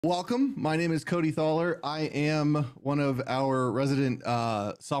Welcome. My name is Cody Thaller. I am one of our resident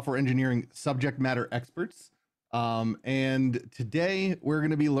software engineering subject matter experts. And today we're going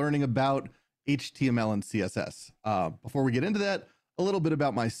to be learning about HTML and CSS. Before we get into that, a little bit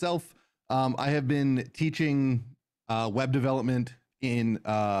about myself. I have been teaching web development in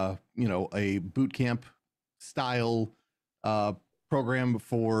a boot camp style program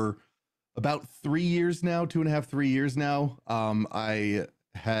for about 3 years now, 2.5, 3 years now. I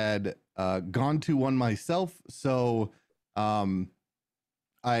had gone to one myself, so I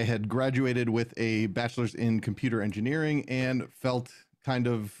had graduated with a bachelor's in computer engineering and felt kind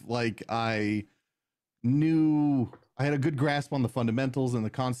of like I knew I had a good grasp on the fundamentals and the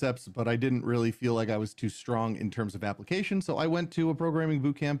concepts, but I didn't really feel like I was too strong in terms of application. So I went to a programming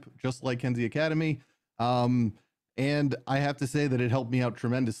boot camp just like Kenzie Academy. And I have to say that it helped me out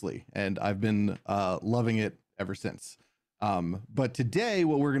tremendously, and I've been loving it ever since. But today,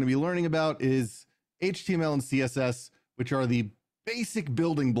 what we're going to be learning about is HTML and CSS, which are the basic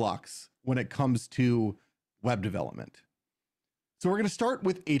building blocks when it comes to web development. So we're going to start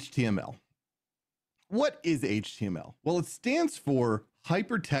with HTML. What is HTML? Well, it stands for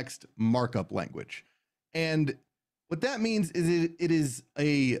Hypertext Markup Language. And what that means is it is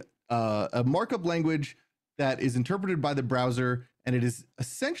a markup language that is interpreted by the browser, and it is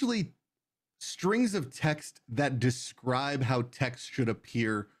essentially strings of text that describe how text should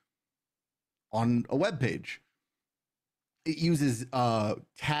appear on a web page. It uses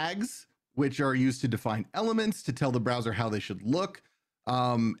tags, which are used to define elements to tell the browser how they should look.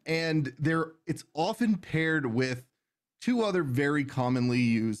 And it's often paired with two other very commonly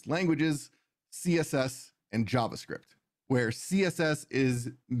used languages, CSS and JavaScript, where CSS is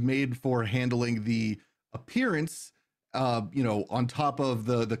made for handling the appearance on top of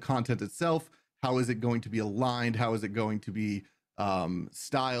the content itself. How is it going to be aligned? How is it going to be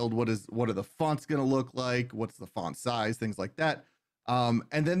styled? What are the fonts going to look like? What's the font size? Things like that. And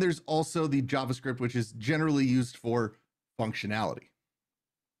then there's also the JavaScript, which is generally used for functionality.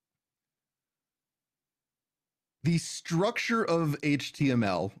 The structure of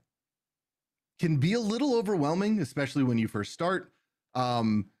HTML can be a little overwhelming, especially when you first start.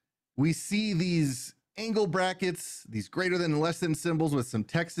 We see these angle brackets, these greater than and less than symbols with some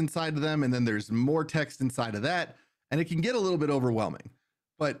text inside of them, and then there's more text inside of that, and it can get a little bit overwhelming.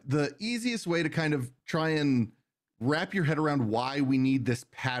 But the easiest way to kind of try and wrap your head around why we need this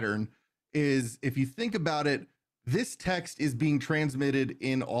pattern is, if you think about it, this text is being transmitted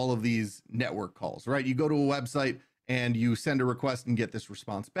in all of these network calls, right? You go to a website and you send a request and get this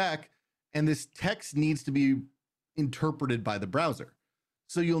response back, and this text needs to be interpreted by the browser.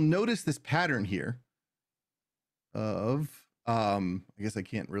 So you'll notice this pattern here of, I guess I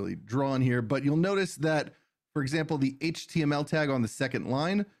can't really draw on here, but you'll notice that, for example, the HTML tag on the second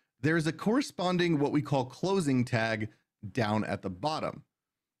line, there's a corresponding what we call closing tag down at the bottom.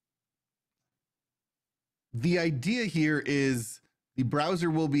 The idea here is the browser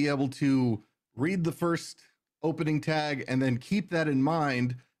will be able to read the first opening tag and then keep that in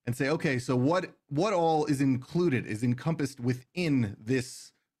mind and say, okay, so what all is included, is encompassed within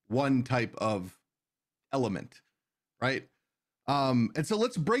this one type of element, right? And so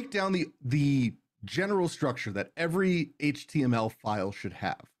let's break down the general structure that every HTML file should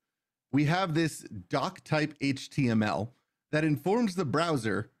have. We have this doc type HTML that informs the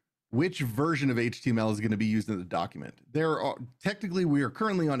browser which version of HTML is going to be used in the document. Technically, we are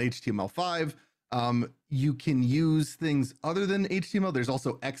currently on HTML5. You can use things other than HTML. There's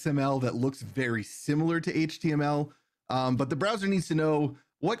also XML that looks very similar to HTML, but the browser needs to know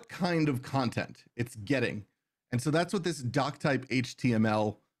what kind of content it's getting. And so that's what this doc type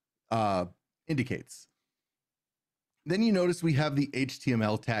HTML indicates. Then you notice we have the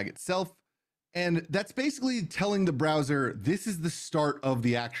HTML tag itself, and that's basically telling the browser this is the start of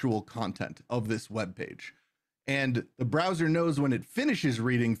the actual content of this web page. And the browser knows when it finishes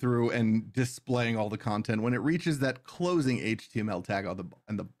reading through and displaying all the content, when it reaches that closing HTML tag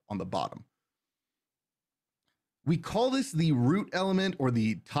on the bottom. We call this the root element or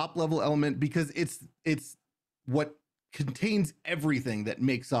the top level element because it's what contains everything that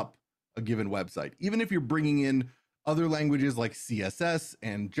makes up a given website. Even if you're bringing in other languages like CSS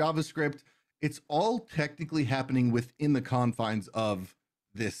and JavaScript, it's all technically happening within the confines of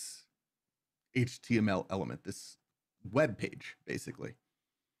this HTML element, this web page, basically.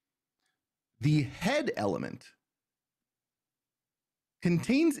 The head element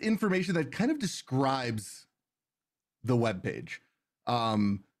contains information that kind of describes the web page.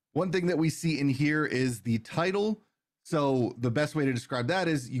 One thing that we see in here is the title. So the best way to describe that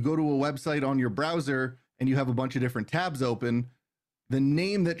is you go to a website on your browser and you have a bunch of different tabs open. the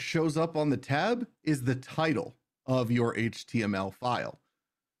name that shows up on the tab is the title of your HTML file.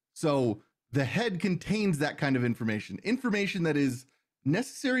 So the head contains that kind of information that is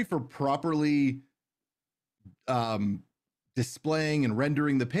necessary for properly displaying and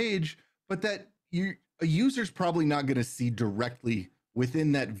rendering the page, but that a user's probably not going to see directly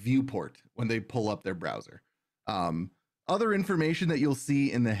within that viewport when they pull up their browser. Other information that you'll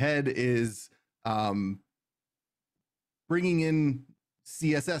see in the head is bringing in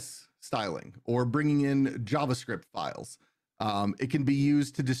CSS styling or bringing in JavaScript files. It can be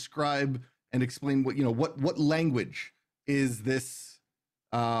used to describe and explain what language is this.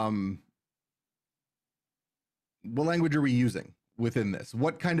 What language are we using within this?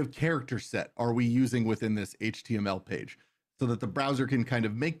 What kind of character set are we using within this HTML page, so that the browser can kind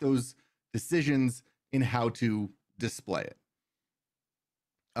of make those decisions in how to display it.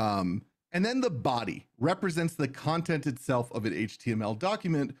 And then the body represents the content itself of an HTML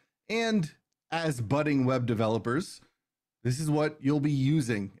document. And as budding web developers, this is what you'll be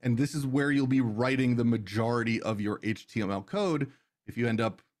using, and this is where you'll be writing the majority of your HTML code if you end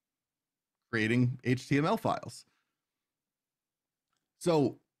up creating HTML files.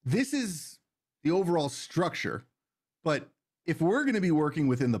 So this is the overall structure, but if we're going to be working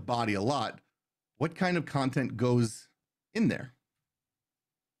within the body a lot, what kind of content goes in there?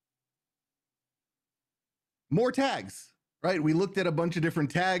 More tags, right? We looked at a bunch of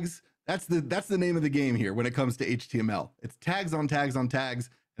different tags. That's the name of the game here when it comes to HTML. It's tags on tags on tags,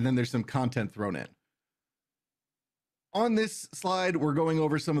 and then there's some content thrown in. On this slide, we're going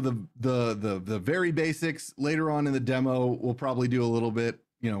over some of the very basics. Later on in the demo, we'll probably do a little bit,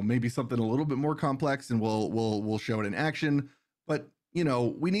 maybe something a little bit more complex, and we'll show it in action. But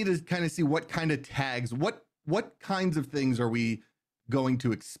we need to kind of see what kind of tags, what kinds of things are we going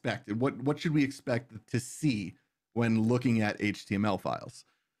to expect, and what should we expect to see when looking at HTML files.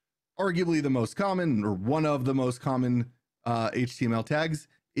 Arguably the most common, or one of the most common HTML tags,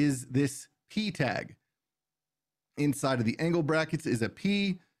 is this P tag. Inside of the angle brackets is a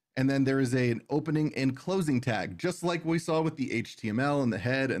P, and then there is an opening and closing tag. Just like we saw with the HTML and the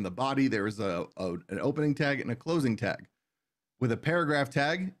head and the body, there is an opening tag and a closing tag. With a paragraph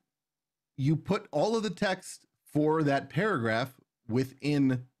tag, you put all of the text for that paragraph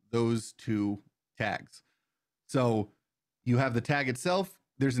within those two tags. So you have the tag itself.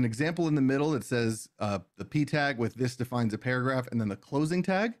 There's an example in the middle that says the P tag with this defines a paragraph, and then the closing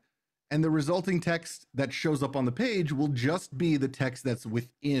tag. And the resulting text that shows up on the page will just be the text that's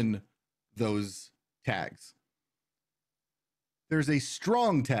within those tags. There's a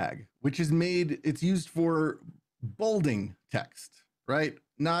strong tag, which is it's used for bolding text, right?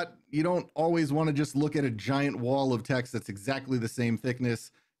 You don't always want to just look at a giant wall of text that's exactly the same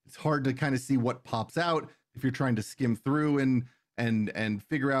thickness. It's hard to kind of see what pops out if you're trying to skim through and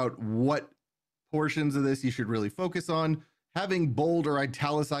figure out what portions of this you should really focus on. Having bold or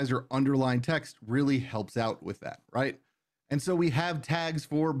italicized or underlined text really helps out with that, right? And so we have tags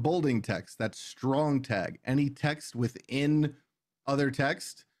for bolding text. That's strong tag. Any text within other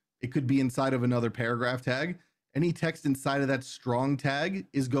text, it could be inside of another paragraph tag. Any text inside of that strong tag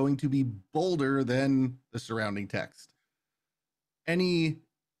is going to be bolder than the surrounding text. Any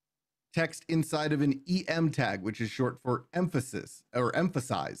text inside of an EM tag, which is short for emphasis or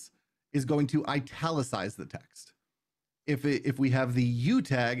emphasize, is going to italicize the text. If we have the U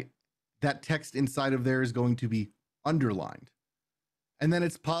tag, that text inside of there is going to be underlined. And then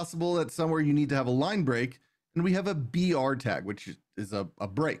it's possible that somewhere you need to have a line break, and we have a BR tag, which is a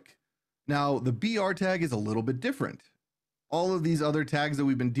break. Now, the BR tag is a little bit different. All of these other tags that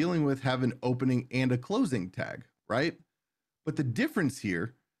we've been dealing with have an opening and a closing tag, right? But the difference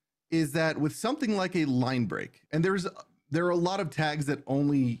here is that with something like a line break, and there are a lot of tags that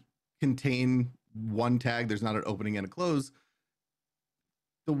only contain one tag, there's not an opening and a close.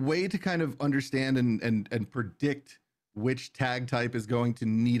 The way to kind of understand and predict which tag type is going to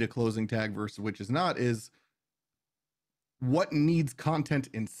need a closing tag versus which is not is what needs content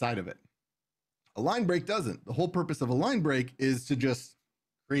inside of it. A line break doesn't. The whole purpose of a line break is to just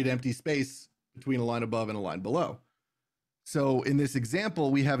create empty space between a line above and a line below. So in this example,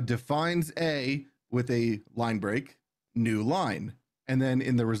 we have defines A with a line break, new line. And then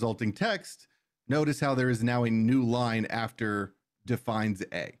in the resulting text, notice how there is now a new line after defines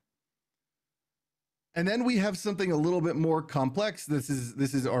A. And then we have something a little bit more complex. This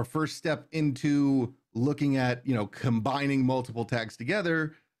is our first step into looking at, combining multiple tags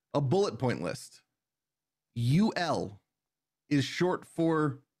together, a bullet point list. UL is short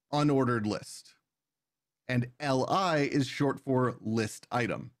for unordered list, and LI is short for list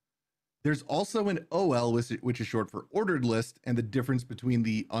item. There's also an OL, which is short for ordered list, and the difference between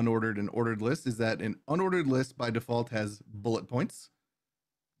the unordered and ordered list is that an unordered list by default has bullet points.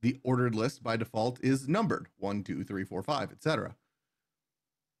 The ordered list by default is numbered 1, 2, 3, 4, 5, etc.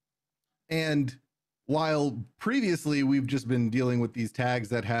 And while previously we've just been dealing with these tags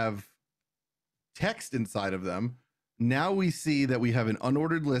that have text inside of them, now we see that we have an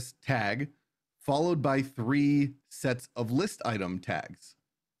unordered list tag followed by 3 sets of list item tags,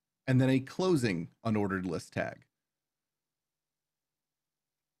 and then a closing unordered list tag.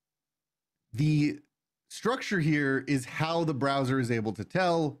 The structure here is how the browser is able to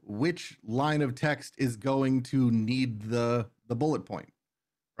tell which line of text is going to need the bullet point,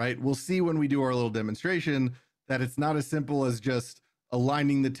 right? We'll see when we do our little demonstration that it's not as simple as just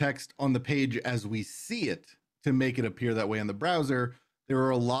aligning the text on the page as we see it to make it appear that way in the browser. There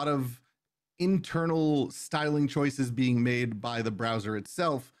are a lot of internal styling choices being made by the browser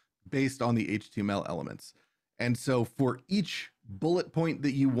itself based on the HTML elements. And so for each bullet point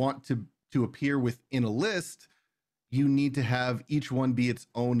that you want to appear within a list, you need to have each one be its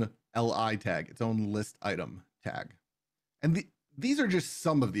own LI tag, its own list item tag. And these are just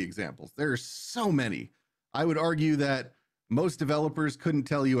some of the examples. There are so many. I would argue that most developers couldn't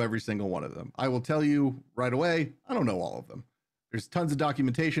tell you every single one of them. I will tell you right away, I don't know all of them. There's tons of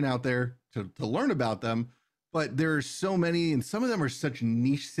documentation out there to learn about them, but there are so many, and some of them are such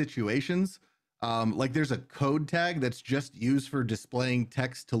niche situations. Like there's a code tag that's just used for displaying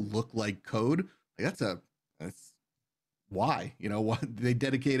text to look like code. Like that's why, you know, what they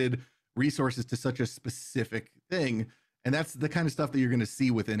dedicated resources to such a specific thing. And that's the kind of stuff that you're going to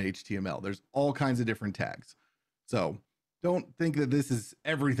see within HTML. There's all kinds of different tags. So don't think that this is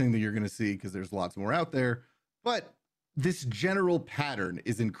everything that you're going to see, because there's lots more out there, but this general pattern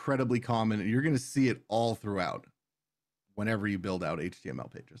is incredibly common, and you're going to see it all throughout whenever you build out HTML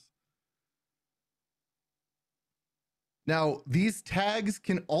pages. Now, these tags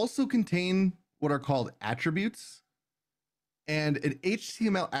can also contain what are called attributes, and an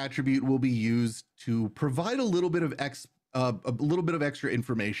HTML attribute will be used to provide a little bit of extra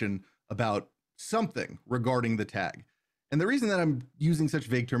information about something regarding the tag. And the reason that I'm using such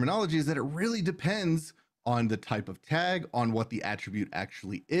vague terminology is that it really depends on the type of tag, on what the attribute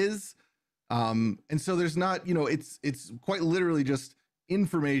actually is. And so there's not, you know, it's quite literally just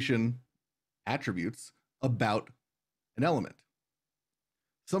information, attributes about an element.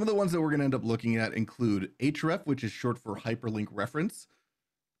 Some of the ones that we're going to end up looking at include href, which is short for hyperlink reference.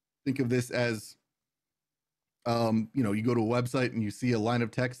 Think of this as, you know, you go to a website and you see a line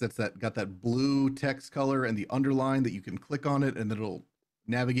of text that's got that blue text color and the underline that you can click on it and it'll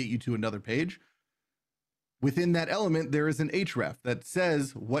navigate you to another page. Within that element, there is an href that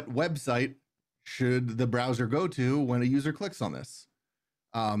says what website should the browser go to when a user clicks on this.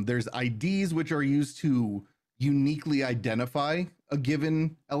 There's IDs, which are used to uniquely identify a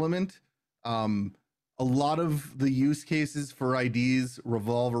given element. A lot of the use cases for IDs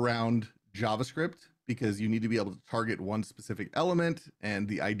revolve around JavaScript, because you need to be able to target one specific element, and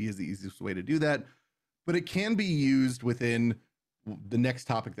the ID is the easiest way to do that. But it can be used within the next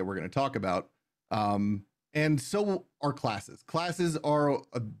topic that we're going to talk about. And so are classes. Classes are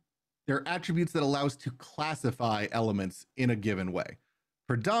they're attributes that allow us to classify elements in a given way.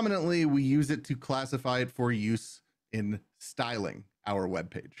 Predominantly, we use it to classify it for use in styling our web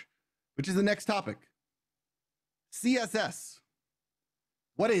page, which is the next topic. CSS.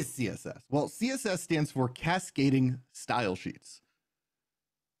 What is CSS? Well, CSS stands for Cascading Style Sheets.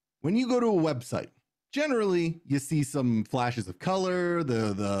 When you go to a website, generally you see some flashes of color.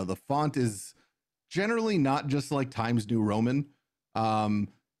 The font is generally not just like Times New Roman.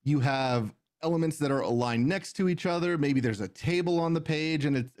 You have elements that are aligned next to each other. Maybe there's a table on the page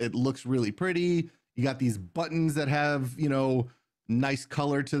and it looks really pretty. You got these buttons that have, you know, nice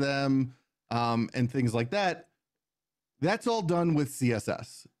color to them, and things like that. That's all done with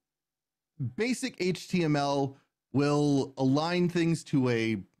CSS. Basic HTML will align things to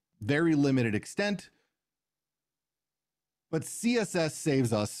a very limited extent, but CSS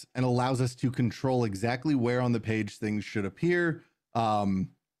saves us and allows us to control exactly where on the page things should appear.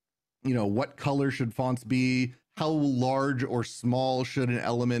 You know, what color should fonts be? How large or small should an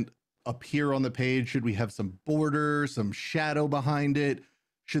element appear on the page? Should we have some border, some shadow behind it?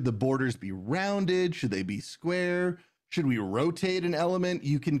 Should the borders be rounded? Should they be square? Should we rotate an element?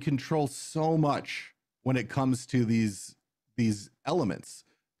 You can control so much when it comes to these elements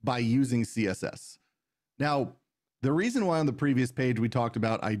by using CSS. Now, the reason why on the previous page we talked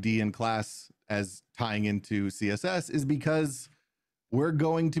about ID and class as tying into CSS is because we're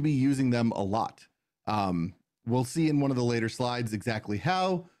going to be using them a lot. We'll see in one of the later slides exactly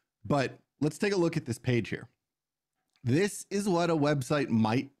how, But let's take a look at this page here. This is what a website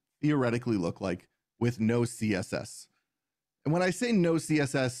might theoretically look like with no CSS. And when I say no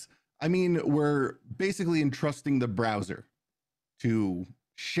CSS, I mean we're basically entrusting the browser to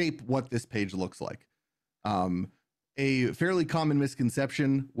shape what this page looks like. A fairly common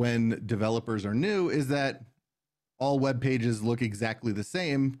misconception when developers are new is that all web pages look exactly the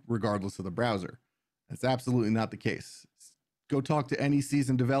same regardless of the browser. That's absolutely not the case. Go talk to any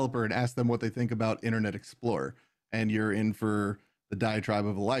seasoned developer and ask them what they think about Internet Explorer, and you're in for the diatribe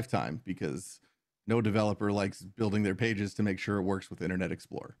of a lifetime, because no developer likes building their pages to make sure it works with Internet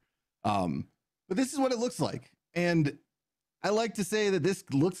Explorer. But this is what it looks like. And I like to say that this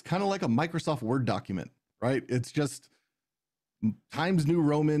looks kind of like a Microsoft Word document, right? It's just Times New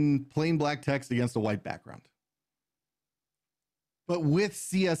Roman, plain black text against a white background. But with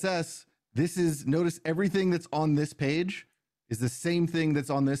CSS, notice everything that's on this page is the same thing that's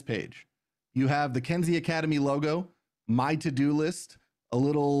on this page. You have the Kenzie Academy logo, my to-do list, a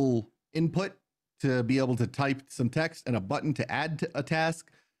little input to be able to type some text, and a button to add to a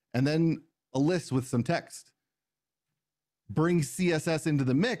task, and then a list with some text. Bring CSS into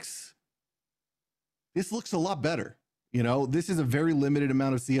the mix. This looks a lot better. You know, this is a very limited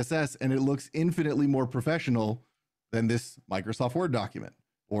amount of CSS, and it looks infinitely more professional than this Microsoft Word document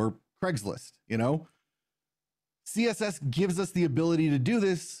or Craigslist. You know, CSS gives us the ability to do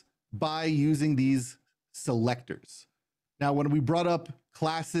this by using these selectors. Now, when we brought up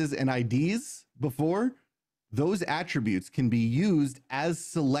classes and IDs before, those attributes can be used as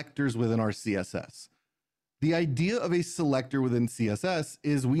selectors within our CSS. The idea of a selector within CSS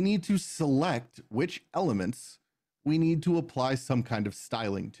is we need to select which elements we need to apply some kind of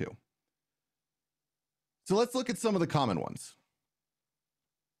styling to. So let's look at some of the common ones.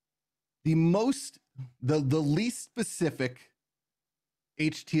 The least specific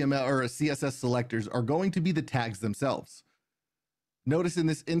HTML or CSS selectors are going to be the tags themselves. Notice in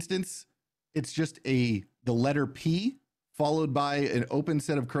this instance, it's just the letter P followed by an open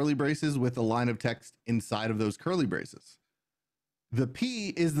set of curly braces with a line of text inside of those curly braces. The P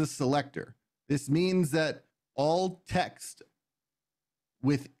is the selector. This means that all text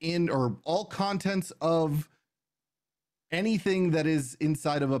within, or all contents of anything that is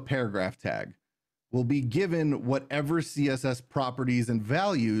inside of a paragraph tag, will be given whatever CSS properties and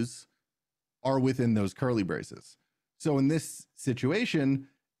values are within those curly braces. So in this situation,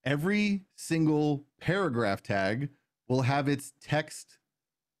 every single paragraph tag will have its text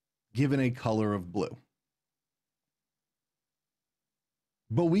given a color of blue.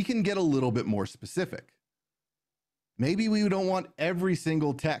 But we can get a little bit more specific. Maybe we don't want every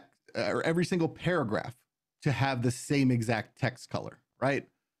single text or every single paragraph to have the same exact text color, right?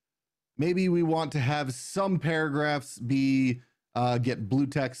 Maybe we want to have some paragraphs get blue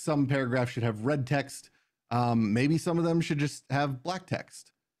text, some paragraphs should have red text. Maybe some of them should just have black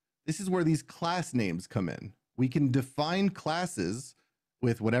text. This is where these class names come in. We can define classes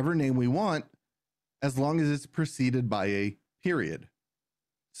with whatever name we want as long as it's preceded by a period.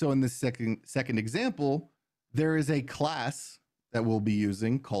 So in this second example, there is a class that we'll be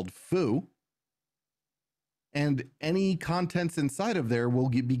using called foo, and any contents inside of there will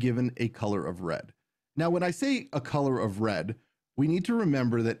be given a color of red. Now, when I say a color of red, we need to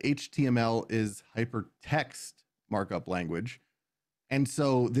remember that HTML is hypertext markup language. And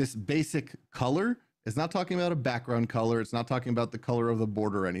so this basic color is not talking about a background color. It's not talking about the color of the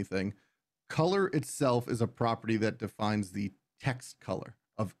border or anything. Color itself is a property that defines the text color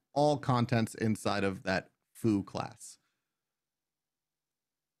of all contents inside of that foo class.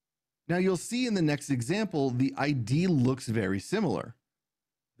 Now you'll see in the next example, the ID looks very similar.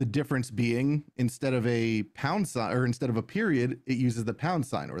 The difference being, instead of a pound sign or instead of a period, it uses the pound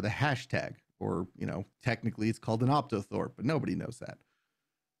sign or the hashtag, or, you know, technically it's called an optothorpe, but nobody knows that.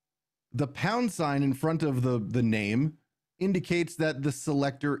 The pound sign in front of the name indicates that the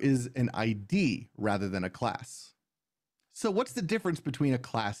selector is an ID rather than a class. So what's the difference between a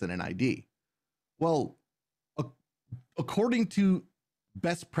class and an ID? Well, according to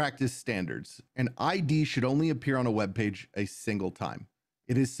best practice standards, an ID should only appear on a web page a single time.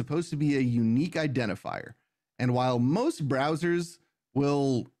 It is supposed to be a unique identifier. And while most browsers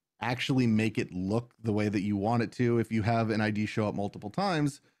will actually make it look the way that you want it to, if you have an ID show up multiple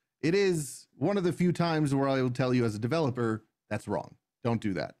times, it is one of the few times where I will tell you as a developer, that's wrong. Don't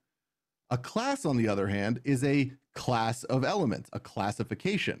do that. A class, on the other hand, is a class of elements, a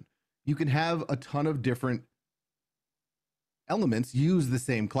classification. You can have a ton of different elements use the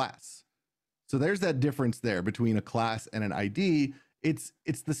same class. So there's that difference there between a class and an ID. It's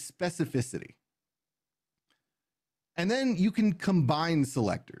the specificity. And then you can combine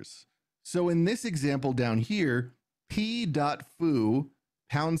selectors. So in this example down here, p.foo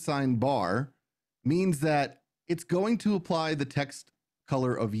 # means that it's going to apply the text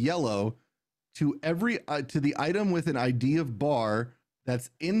color of yellow to the item with an ID of bar that's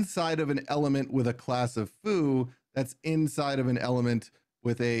inside of an element with a class of foo that's inside of an element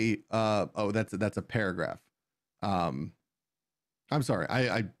with a that's a paragraph. I'm sorry.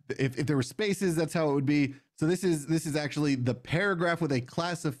 If there were spaces, that's how it would be. So this is actually the paragraph with a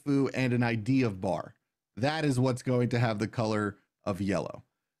class of foo and an ID of bar. That is what's going to have the color of yellow.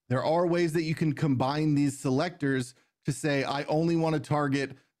 There are ways that you can combine these selectors to say, I only want to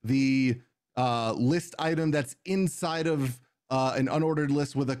target the list item that's inside of an unordered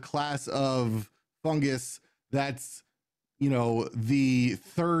list with a class of fungus that's, you know, the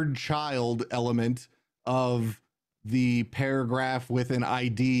third child element of the paragraph with an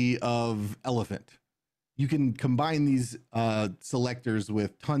ID of elephant. You can combine these selectors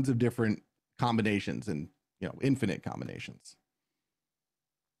with tons of different combinations and, you know, infinite combinations.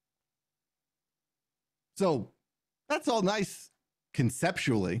 So that's all nice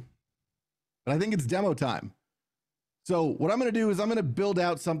conceptually, but I think it's demo time. So what I'm going to do is I'm going to build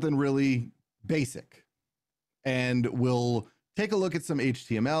out something really basic, and we'll take a look at some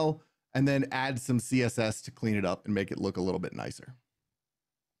HTML and then add some CSS to clean it up and make it look a little bit nicer.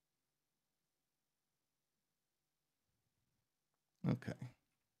 Okay.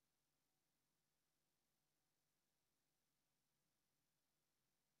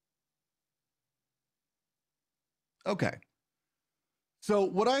 Okay. So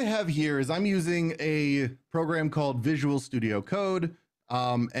what I have here is I'm using a program called Visual Studio Code,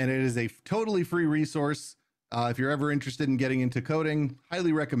 and it is a totally free resource. If you're ever interested in getting into coding,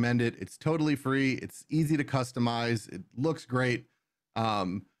 highly recommend it. It's totally free. It's easy to customize. It looks great.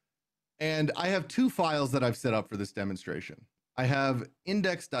 And I have two files that I've set up for this demonstration. I have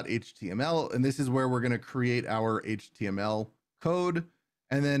index.html, and this is where we're going to create our HTML code,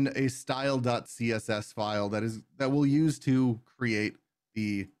 and then a style.css file that we'll use to create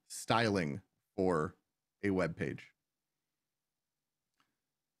the styling for a web page.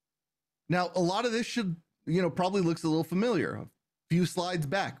 Now, a lot of this should, you know, probably looks a little familiar. A few slides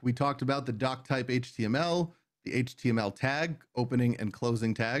back, we talked about the doc type HTML, the HTML tag, opening and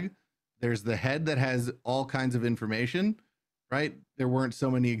closing tag. There's the head that has all kinds of information, right? There weren't so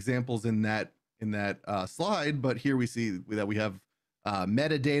many examples in that slide, but here we see that we have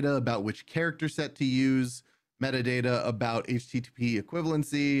metadata about which character set to use, metadata about HTTP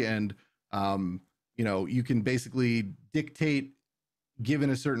equivalency, and you know, you can basically dictate, given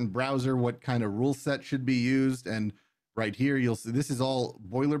a certain browser, what kind of rule set should be used. And right here, you'll see this is all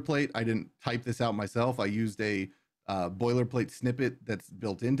boilerplate. I didn't type this out myself. I used a boilerplate snippet that's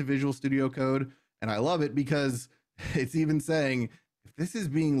built into Visual Studio Code, and I love it because it's even saying, if this is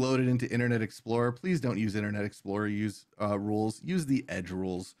being loaded into Internet Explorer, please don't use Internet Explorer, use rules, use the Edge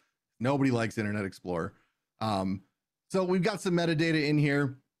rules. Nobody likes Internet Explorer. So we've got some metadata in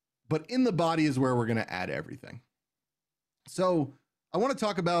here, but in the body is where we're going to add everything. So I want to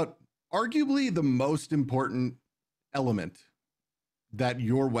talk about arguably the most important element that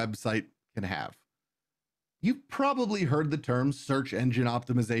your website can have. You've probably heard the term search engine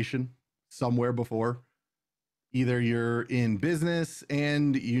optimization somewhere before. Either you're in business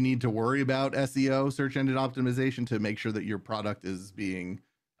and you need to worry about SEO, search engine optimization, to make sure that your product is being,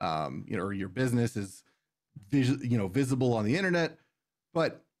 you know, or your business is visible on the internet.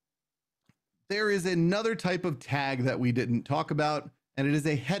 But there is another type of tag that we didn't talk about, and it is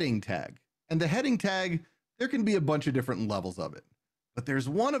a heading tag. And the heading tag, there can be a bunch of different levels of it, but there's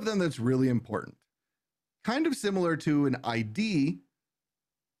one of them that's really important. Kind of similar to an ID,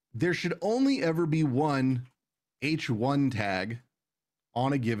 there should only ever be one H1 tag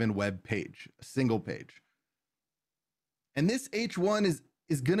on a given web page, a single page. And this H1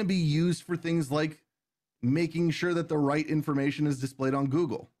 is going to be used for things like making sure that the right information is displayed on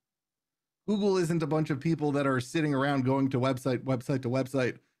Google. Google isn't a bunch of people that are sitting around going to website to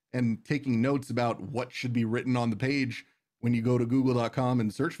website and taking notes about what should be written on the page when you go to google.com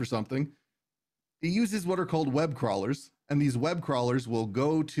and search for something. It uses what are called web crawlers, and these web crawlers will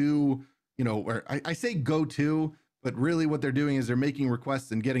go to, you know, where I say go to, but really what they're doing is they're making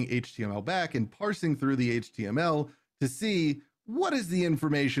requests and getting HTML back and parsing through the HTML to see what is the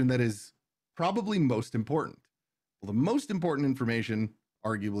information that is probably most important. Well, the most important information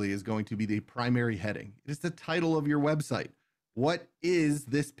arguably is going to be the primary heading. It is the title of your website. What is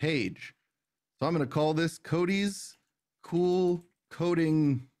this page? So I'm going to call this Cody's Cool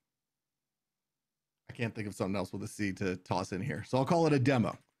Coding. I can't think of something else with a C to toss in here, so I'll call it a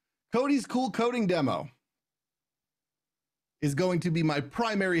demo. Cody's Cool Coding Demo. is going to be my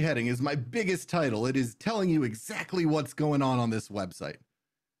primary heading, is my biggest title. It is telling you exactly what's going on this website.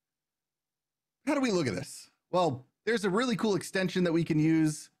 How do we look at this? Well, there's a really cool extension that we can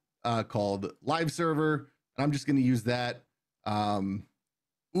use called Live Server, and I'm just going to use that.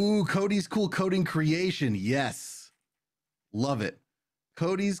 Ooh, Cody's Cool Coding Creation. Yes, love it.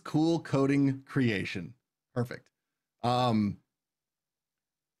 Cody's Cool Coding Creation. Perfect. I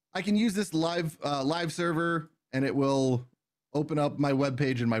can use this live server, and it will open up my web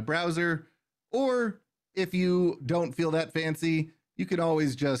page in my browser. Or if you don't feel that fancy, you can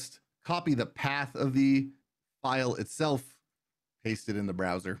always just copy the path of the file itself, paste it in the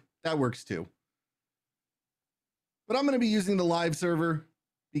browser. That works too. But I'm going to be using the live server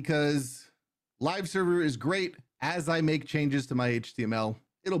because live server is great. As I make changes to my HTML,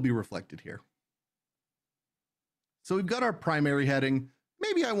 it'll be reflected here. So we've got our primary heading.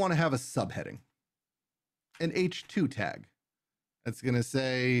 Maybe I want to have a subheading, an H2 tag. That's going to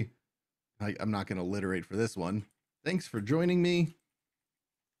say, I'm not going to alliterate for this one. Thanks for joining me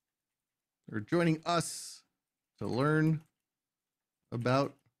or joining us to learn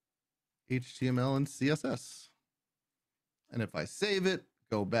about HTML and CSS. And if I save it,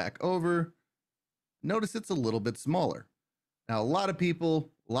 go back over, notice it's a little bit smaller. Now, a lot of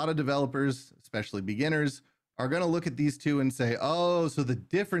people, a lot of developers, especially beginners, are going to look at these two and say, oh, so the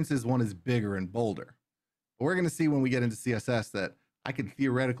difference is one is bigger and bolder. But we're going to see when we get into CSS that I could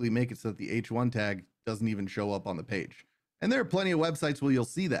theoretically make it so that the H1 tag doesn't even show up on the page. And there are plenty of websites where you'll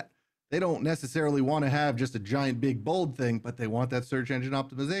see that. They don't necessarily want to have just a giant big bold thing, but they want that search engine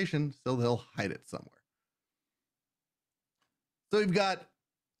optimization, so they'll hide it somewhere. So we've got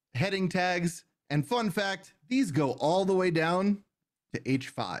heading tags, and fun fact, these go all the way down to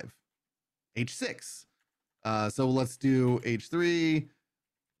H5, H6. So let's do H3,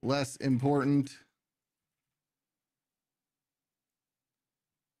 less important,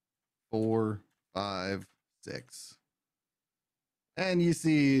 4, 5, 6. And you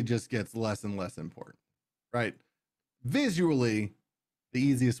see it just gets less and less important, right? Visually, the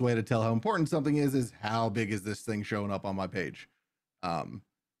easiest way to tell how important something is how big is this thing showing up on my page.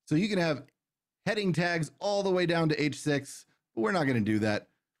 So you can have heading tags all the way down to H6, but we're not going to do that.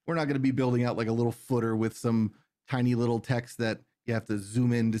 We're not going to be building out like a little footer with some tiny little text that you have to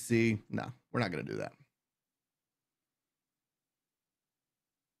zoom in to see. No, we're not going to do that.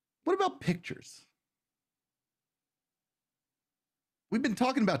 What about pictures? We've been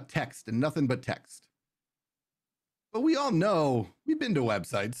talking about text and nothing but text. But we all know, we've been to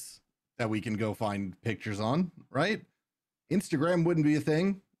websites that we can go find pictures on, right? Instagram wouldn't be a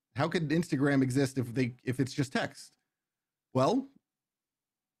thing. How could Instagram exist if it's just text? Well,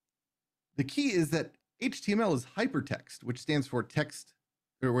 the key is that HTML is hypertext, which stands for text,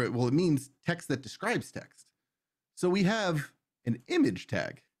 or well, it means text that describes text. So we have an image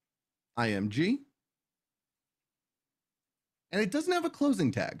tag, img, and it doesn't have a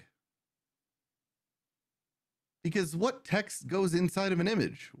closing tag. Because what text goes inside of an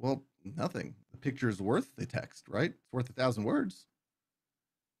image? Well, nothing. The picture is worth the text, right? It's worth 1,000 words.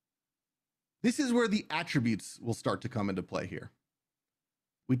 This is where the attributes will start to come into play here.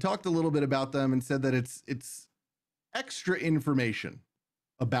 We talked a little bit about them and said that it's extra information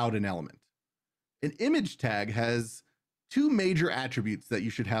about an element. An image tag has two major attributes that you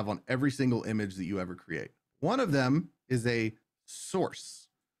should have on every single image that you ever create. One of them is a source.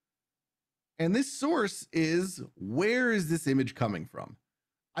 And this source is, where is this image coming from?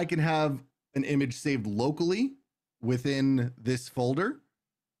 I can have an image saved locally within this folder,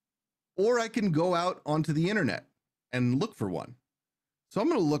 or I can go out onto the internet and look for one. So I'm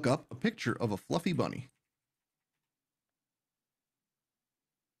going to look up a picture of a fluffy bunny.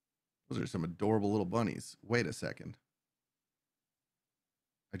 Those are some adorable little bunnies. Wait a second.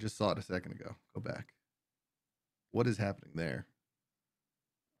 I just saw it a second ago. Go back. What is happening there?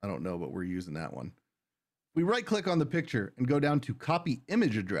 I don't know, but we're using that one. We right click on the picture and go down to copy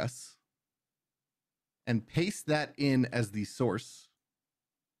image address and paste that in as the source.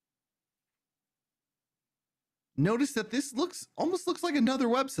 Notice that this almost looks like another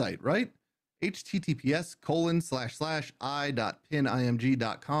website, right?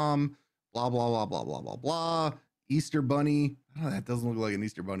 https://i.pinimg.com, blah, blah, blah, blah, blah, blah, blah. Easter bunny. Oh, that doesn't look like an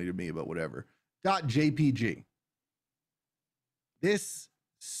Easter bunny to me, but whatever. .jpg. This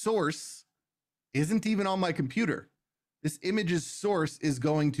source isn't even on my computer. This image's source is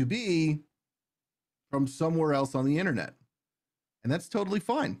going to be from somewhere else on the internet. And that's totally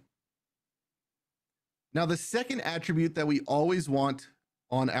fine. Now, the second attribute that we always want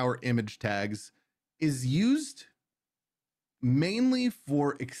on our image tags is used mainly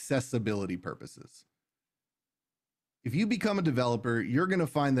for accessibility purposes. If you become a developer, you're going to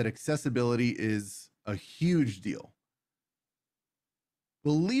find that accessibility is a huge deal.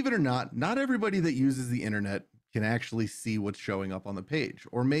 Believe it or not, not everybody that uses the internet can actually see what's showing up on the page.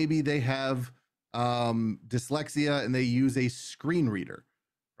 Or maybe they have dyslexia and they use a screen reader,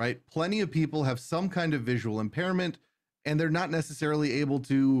 right? Plenty of people have some kind of visual impairment and they're not necessarily able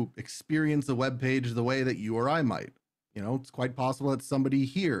to experience a web page the way that you or I might. You know, it's quite possible that somebody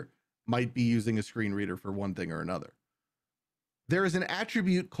here might be using a screen reader for one thing or another. There is an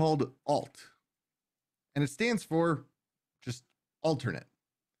attribute called alt, and it stands for just alternate.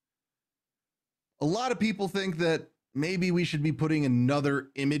 A lot of people think that maybe we should be putting another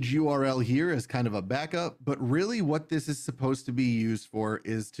image URL here as kind of a backup, but really what this is supposed to be used for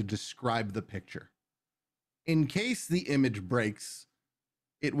is to describe the picture. In case the image breaks,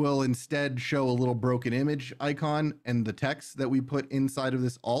 it will instead show a little broken image icon and the text that we put inside of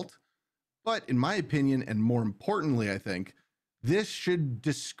this alt. But in my opinion, and more importantly, I think, this should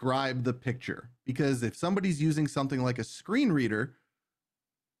describe the picture, because if somebody's using something like a screen reader,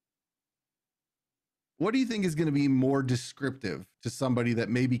 what do you think is going to be more descriptive to somebody that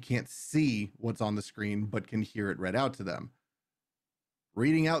maybe can't see what's on the screen but can hear it read out to them?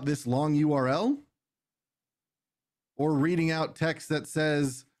 Reading out this long URL? Or reading out text that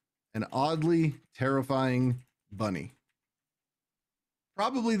says an oddly terrifying bunny?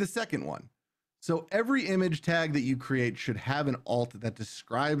 Probably the second one. So every image tag that you create should have an alt that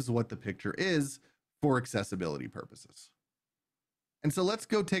describes what the picture is for accessibility purposes. And so let's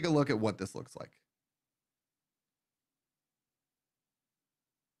go take a look at what this looks like.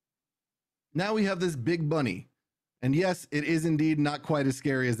 Now we have this big bunny. And yes, it is indeed not quite as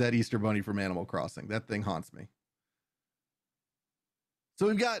scary as that Easter bunny from Animal Crossing. That thing haunts me. So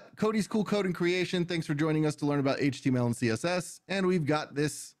we've got Cody's Cool Code and Creation. Thanks for joining us to learn about HTML and CSS. And we've got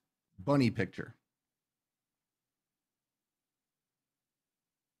this bunny picture.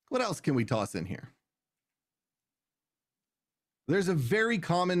 What else can we toss in here? There's a very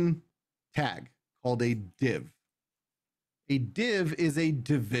common tag called a div. A div is a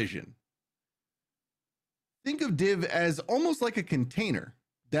division. Think of div as almost like a container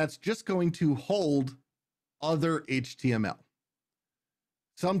that's just going to hold other HTML.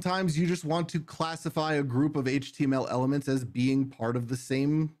 Sometimes you just want to classify a group of HTML elements as being part of the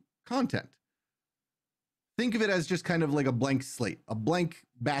same content. Think of it as just kind of like a blank slate, a blank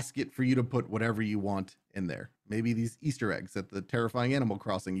basket for you to put whatever you want in there. Maybe these Easter eggs that the terrifying Animal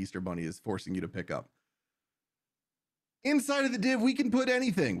Crossing Easter bunny is forcing you to pick up. Inside of the div, we can put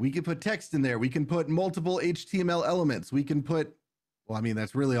anything. We can put text in there. We can put multiple HTML elements. We can put, well, I mean,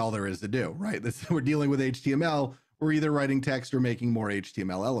 that's really all there is to do, right? We're dealing with HTML. We're either writing text or making more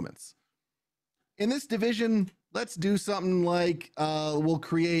HTML elements. In this division, let's do something like we'll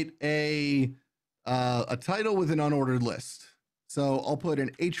create a title with an unordered list. So I'll put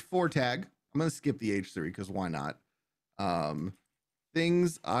an H4 tag. I'm going to skip the H3 because why not?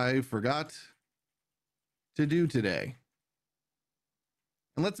 Things I forgot to do today.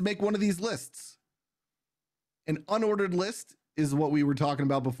 And let's make one of these lists. An unordered list is what we were talking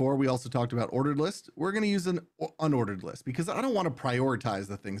about before. We also talked about ordered list. We're going to use an unordered list because I don't want to prioritize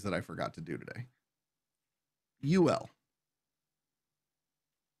the things that I forgot to do today. UL.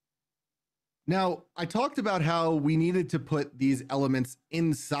 Now, I talked about how we needed to put these elements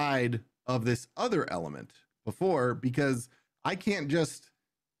inside of this other element before, because I can't just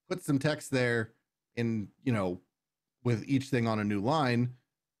put some text there in, you know, with each thing on a new line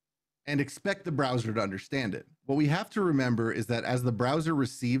and expect the browser to understand it. What we have to remember is that as the browser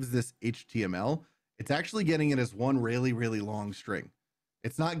receives this HTML, it's actually getting it as one really, really long string.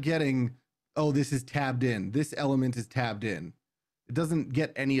 It's not getting, oh, this is tabbed in. This element is tabbed in. It doesn't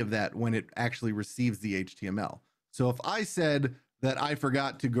get any of that when it actually receives the HTML. So if I said that I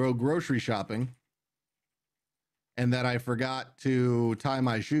forgot to go grocery shopping and that I forgot to tie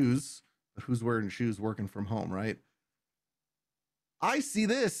my shoes, who's wearing shoes working from home, right? I see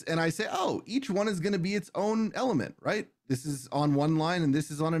this and I say, oh, each one is going to be its own element, right? This is on one line and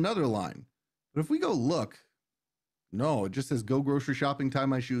this is on another line. But if we go look, no, it just says go grocery shopping, tie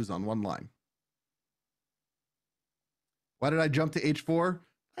my shoes on one line. Why did I jump to H4?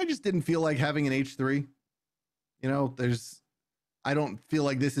 I just didn't feel like having an H3. You know, I don't feel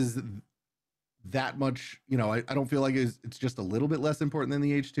like this is that much, you know, I don't feel like it's just a little bit less important than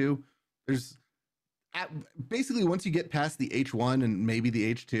the H2. Basically, once you get past the H1 and maybe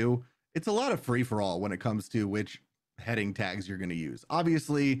the H2, it's a lot of free for all when it comes to which heading tags you're going to use.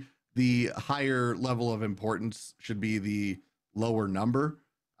 Obviously, the higher level of importance should be the lower number.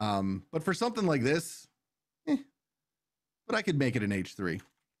 But for something like this, but I could make it an H3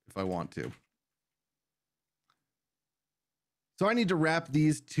 if I want to. So I need to wrap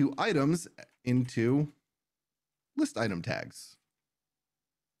these two items into list item tags.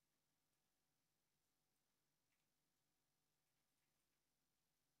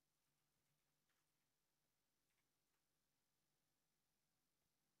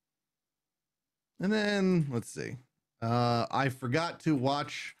 And then let's see. I forgot to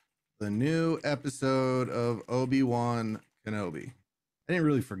watch the new episode of Obi-Wan Kenobi. I didn't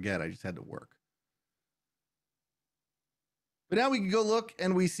really forget, I just had to work. But now we can go look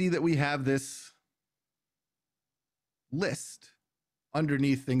and we see that we have this list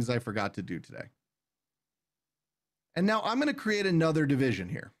underneath things I forgot to do today. And now I'm going to create another division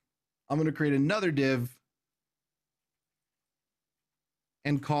here. I'm going to create another div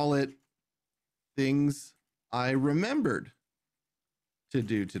and call it things I remembered to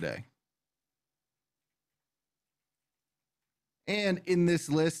do today. And in this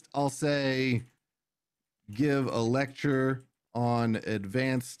list, I'll say, give a lecture on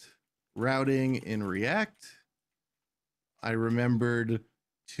advanced routing in React. I remembered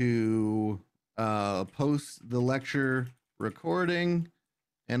to post the lecture recording,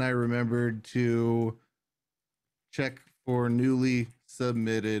 and I remembered to check for newly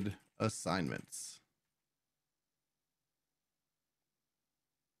submitted assignments.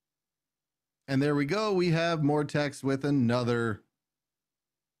 And there we go. We have more text with another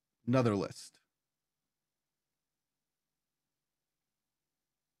list.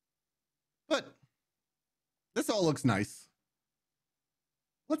 But this all looks nice.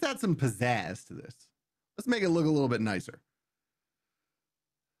 Let's add some pizzazz to this. Let's make it look a little bit nicer.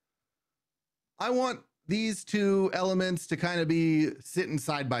 I want these two elements to kind of be sitting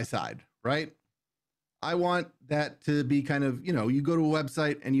side by side, right? I want that to be kind of, you know, you go to a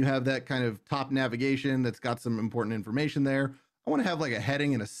website and you have that kind of top navigation that's got some important information there. I want to have like a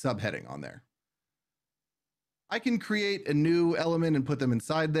heading and a subheading on there. I can create a new element and put them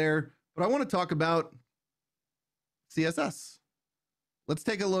inside there, but I want to talk about CSS. Let's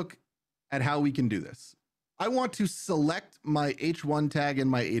take a look at how we can do this. I want to select my H1 tag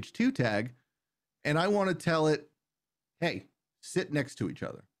and my H2 tag, and I want to tell it, hey, sit next to each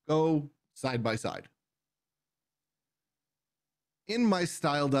other. Go side by side. In my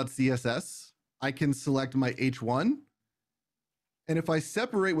style.css, I can select my H1. And if I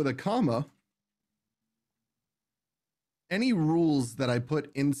separate with a comma, any rules that I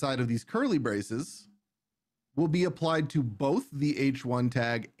put inside of these curly braces will be applied to both the H1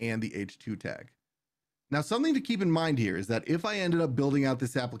 tag and the H2 tag. Now, something to keep in mind here is that if I ended up building out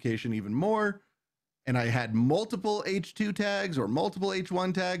this application even more, and I had multiple H2 tags or multiple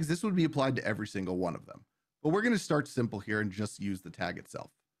H1 tags, this would be applied to every single one of them. But we're going to start simple here and just use the tag itself.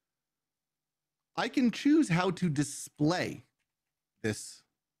 I can choose how to display this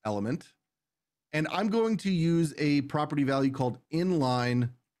element, and I'm going to use a property value called inline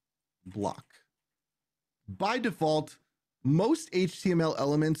block. By default, most HTML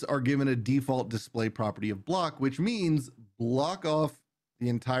elements are given a default display property of block, which means block off the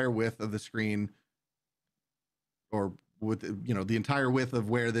entire width of the screen, or with, you know, the entire width of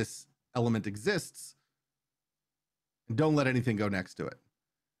where this element exists, and don't let anything go next to it.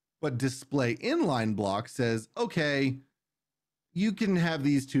 But display inline block says, okay, you can have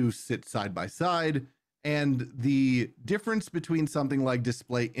these two sit side by side, and the difference between something like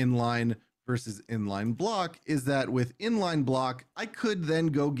display inline versus inline block is that with inline block, I could then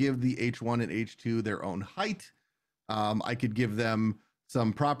go give the H1 and H2 their own height. I could give them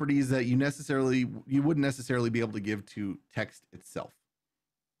some properties that you wouldn't necessarily be able to give to text itself.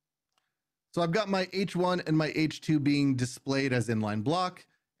 So I've got my H1 and my H2 being displayed as inline block,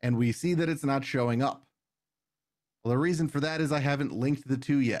 and we see that it's not showing up. Well, the reason for that is I haven't linked the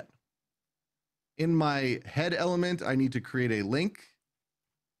two yet. In my head element, I need to create a link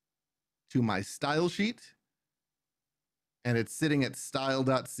to my style sheet, and it's sitting at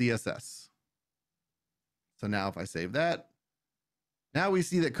style.css. So now if I save that, now we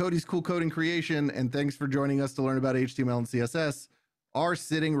see that Cody's Cool Coding Creation and thanks for joining us to learn about HTML and CSS are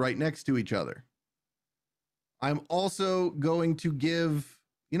sitting right next to each other. I'm also going to give,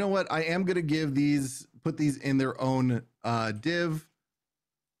 you know what? I am going to give these, put these in their own div.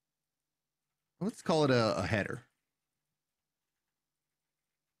 Let's call it a header.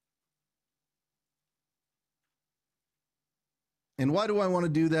 And why do I want to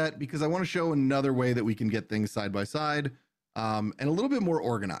do that? Because I want to show another way that we can get things side by side and a little bit more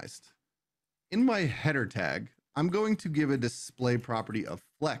organized. In my header tag, I'm going to give a display property of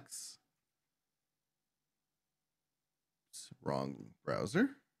flex. Oops, wrong browser.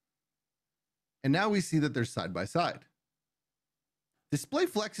 And now we see that they're side by side. Display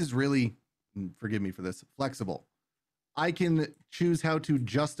flex is really, forgive me for this, flexible. I can choose how to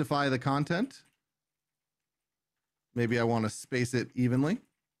justify the content. Maybe I want to space it evenly.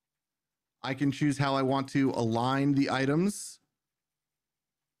 I can choose how I want to align the items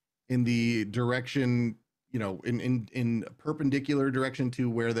in the direction, you know, in perpendicular direction to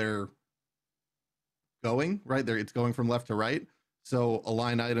where they're going, right? There, it's going from left to right. So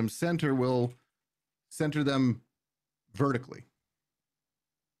align item center will center them vertically.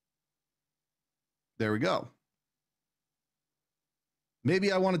 There we go.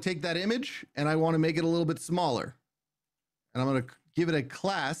 Maybe I want to take that image and I want to make it a little bit smaller. And I'm going to give it a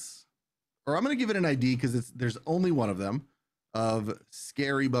class, or I'm going to give it an ID because there's only one of them, of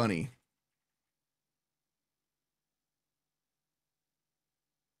Scary Bunny.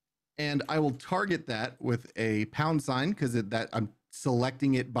 And I will target that with a # because that I'm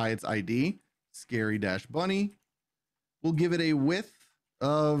selecting it by its ID, Scary-Bunny. We'll give it a width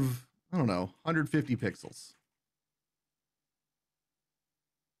of, I don't know, 150 pixels.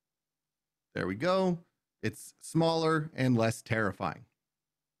 There we go. It's smaller and less terrifying.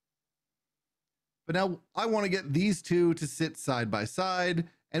 But now I want to get these two to sit side by side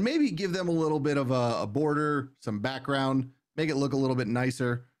and maybe give them a little bit of a border, some background, make it look a little bit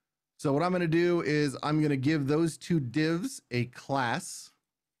nicer. So what I'm going to do is I'm going to give those two divs a class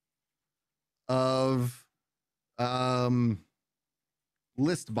of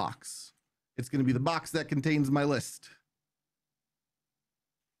list box. It's going to be the box that contains my list.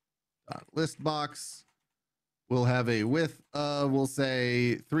 List box will have a width of, we'll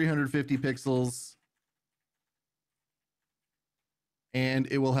say 350 pixels. And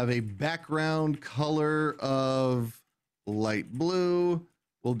it will have a background color of light blue.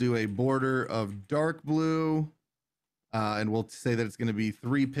 We'll do a border of dark blue. And we'll say that it's going to be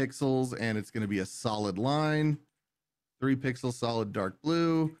 3 pixels and it's going to be a solid line. 3 pixels, solid dark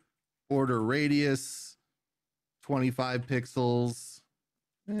blue. Border radius, 25 pixels.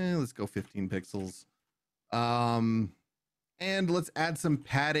 Let's go 15 pixels. And let's add some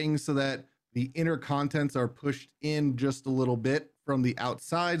padding so that the inner contents are pushed in just a little bit from the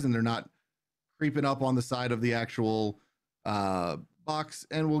outsides and they're not creeping up on the side of the actual box.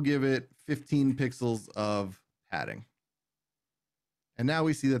 And we'll give it 15 pixels of padding. And now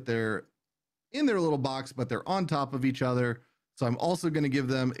we see that they're in their little box, but they're on top of each other. So I'm also going to give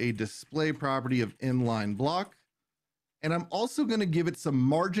them a display property of inline block. And I'm also going to give it some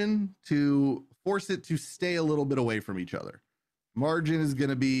margin to force it to stay a little bit away from each other. Margin is going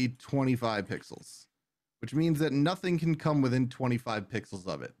to be 25 pixels, which means that nothing can come within 25 pixels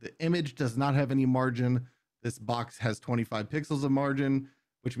of it. The image does not have any margin. This box has 25 pixels of margin,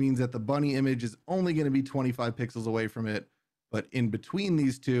 which means that the bunny image is only going to be 25 pixels away from it. But in between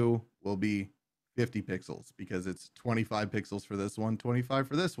these two will be 50 pixels because it's 25 pixels for this one, 25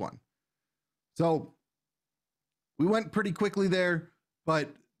 for this one. So we went pretty quickly there, but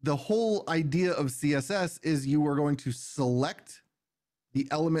the whole idea of CSS is you are going to select the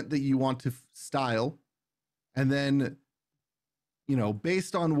element that you want to style. And then, you know,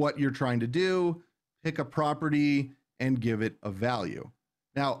 based on what you're trying to do, pick a property and give it a value.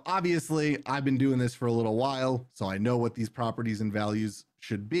 Now, obviously, I've been doing this for a little while, so I know what these properties and values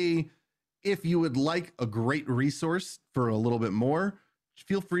should be. If you would like a great resource for a little bit more,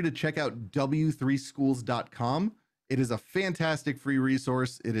 feel free to check out w3schools.com. It is a fantastic free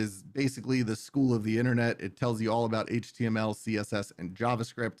resource. It is basically the school of the internet. It tells you all about HTML, CSS, and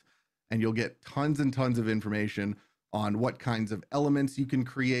JavaScript, and you'll get tons and tons of information on what kinds of elements you can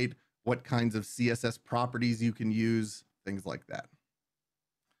create, what kinds of CSS properties you can use, things like that.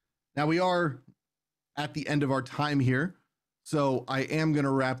 Now we are at the end of our time here, so I am going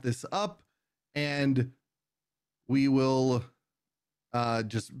to wrap this up, and we will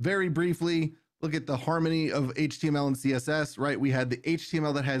just very briefly look at the harmony of HTML and CSS, right? We had the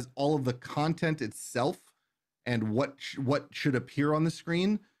HTML that has all of the content itself and what should appear on the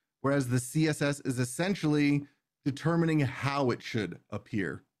screen, whereas the CSS is essentially determining how it should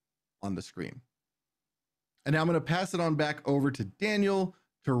appear on the screen. And now I'm going to pass it on back over to Daniel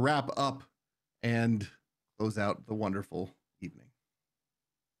to wrap up and close out the wonderful evening.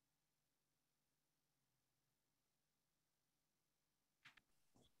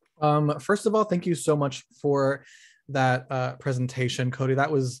 First of all, thank you so much for that presentation, Cody. That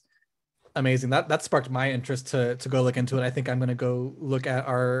was amazing. That sparked my interest to go look into it. I think I'm going to go look at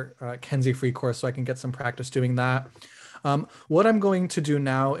our Kenzie free course so I can get some practice doing that. What I'm going to do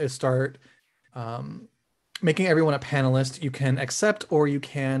now is start making everyone a panelist. You can accept or you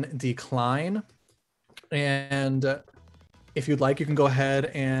can decline. And If you'd like, you can go ahead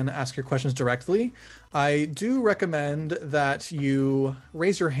and ask your questions directly. I do recommend that you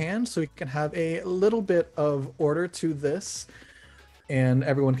raise your hand so we can have a little bit of order to this and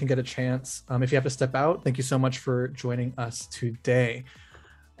everyone can get a chance. If you have to step out, thank you so much for joining us today.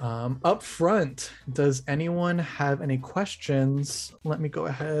 Up front, does anyone have any questions? Let me go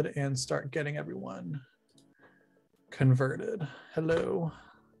ahead and start getting everyone converted. Hello.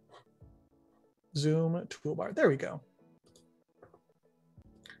 Zoom toolbar. There we go.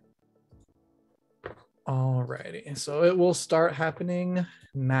 Alrighty, so it will start happening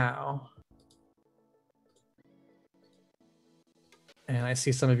now. And I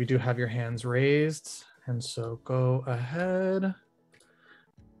see some of you do have your hands raised, and so go ahead.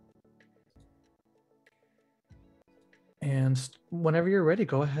 And whenever you're ready,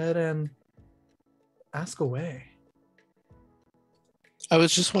 go ahead and ask away. I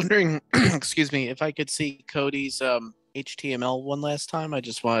was just wondering, excuse me, if I could see Cody's HTML one last time. I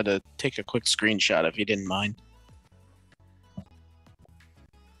just wanted to take a quick screenshot if you didn't mind.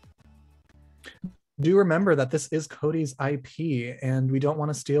 Do remember that this is Cody's IP and we don't want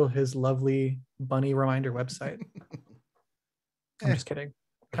to steal his lovely bunny reminder website. I'm just kidding.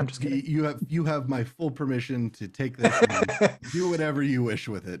 I'm just kidding. You have my full permission to take this and do whatever you wish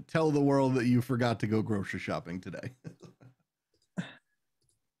with it. Tell the world that you forgot to go grocery shopping today.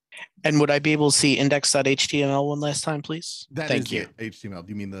 And would I be able to see index.html one last time, please? Thank you. HTML.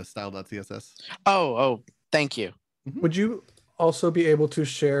 Do you mean the style.css? Oh, thank you. Would you also be able to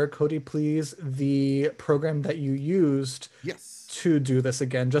share, Cody, please, the program that you used to do this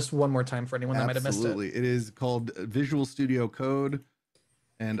again, just one more time for anyone that might have missed it? Absolutely. It is called Visual Studio Code,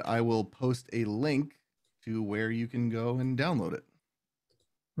 and I will post a link to where you can go and download it.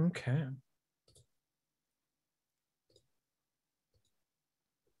 Okay.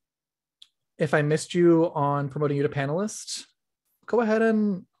 If I missed you on promoting you to panelist, go ahead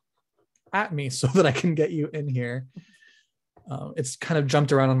and at me so that I can get you in here. It's kind of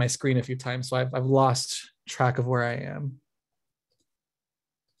jumped around on my screen a few times, so I've lost track of where I am.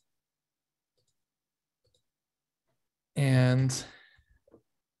 And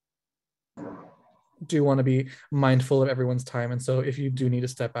do want to be mindful of everyone's time. And so if you do need to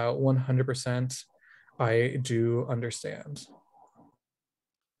step out, 100%, I do understand.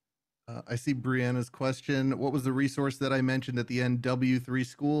 I see Brianna's question. What was the resource that I mentioned at the end? W3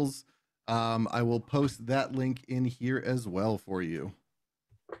 Schools. I will post that link in here as well for you.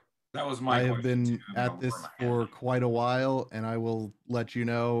 That was my I have been at this for quite a while, and I will let you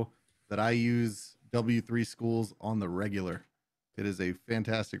know that I use W3 Schools on the regular. It is a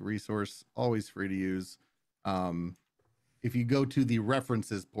fantastic resource, always free to use. If you go to the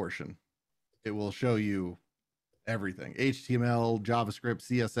references portion, it will show you everything: HTML, JavaScript,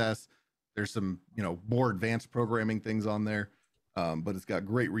 CSS. There's some, more advanced programming things on there, but it's got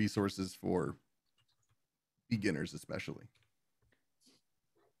great resources for beginners, especially.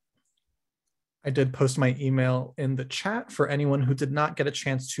 I did post my email in the chat for anyone who did not get a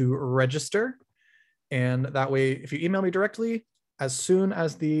chance to register. And that way, if you email me directly, as soon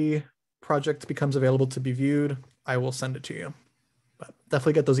as the project becomes available to be viewed, I will send it to you. But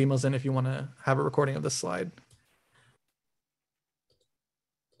definitely get those emails in if you want to have a recording of this slide.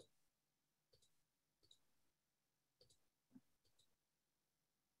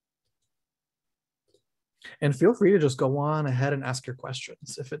 And feel free to just go on ahead and ask your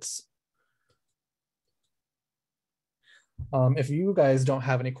questions if it's if you guys don't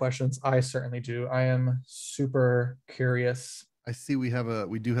have any questions, I certainly do. I am super curious. I see we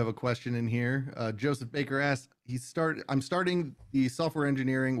do have a question in here. Joseph Baker asked, I'm starting the software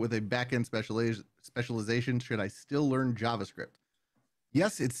engineering with a backend specialization. Should I still learn JavaScript?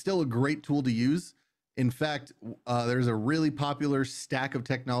 Yes, it's still a great tool to use. In fact, there's a really popular stack of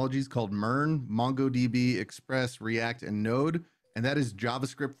technologies called MERN, MongoDB, Express, React, and Node. And that is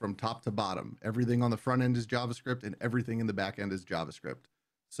JavaScript from top to bottom. Everything on the front end is JavaScript and everything in the back end is JavaScript.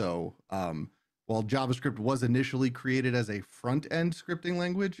 So while JavaScript was initially created as a front end scripting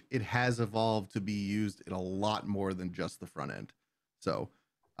language, it has evolved to be used in a lot more than just the front end. So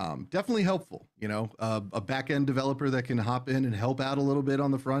definitely helpful. A back end developer that can hop in and help out a little bit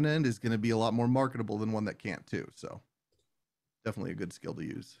on the front end is going to be a lot more marketable than one that can't too. So definitely a good skill to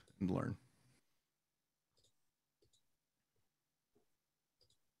use and learn.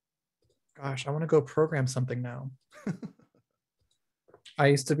 Gosh, I want to go program something now. I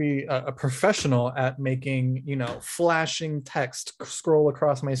used to be a professional at making, flashing text scroll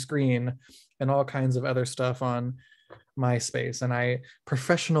across my screen and all kinds of other stuff on MySpace. And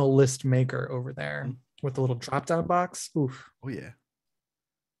professional list maker over there with the little drop down box. Oof. Oh yeah.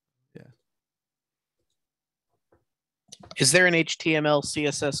 Yeah. Is there an HTML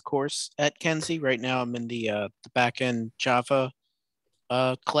CSS course at Kenzie? Right now I'm in the backend Java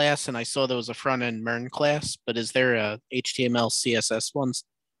class, and I saw there was a front end MERN class, but is there a HTML CSS one?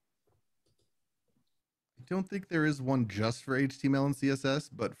 I don't think there is one just for HTML and CSS,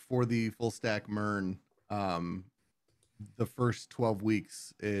 but for the full stack MERN, the first 12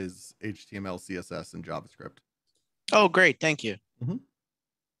 weeks is HTML, CSS, and JavaScript. Oh, great. Thank you.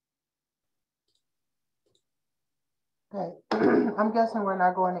 Okay. I'm guessing we're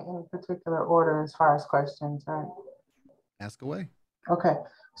not going in any particular order as far as questions, right? Ask away. Okay.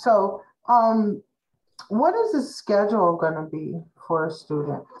 So, what is the schedule going to be for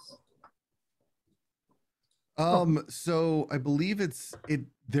students? So I believe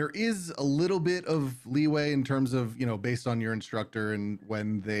there is a little bit of leeway in terms of, based on your instructor and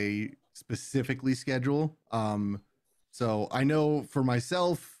when they specifically schedule. So I know for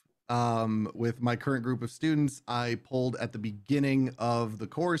myself, with my current group of students, I pulled at the beginning of the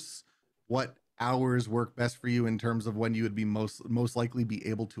course what hours work best for you in terms of when you would be most likely be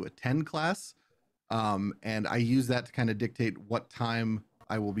able to attend class. And I use that to kind of dictate what time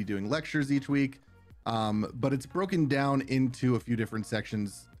I will be doing lectures each week. But it's broken down into a few different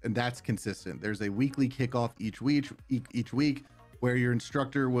sections, and that's consistent. There's a weekly kickoff each week where your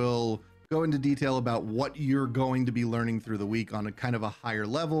instructor will go into detail about what you're going to be learning through the week on a kind of a higher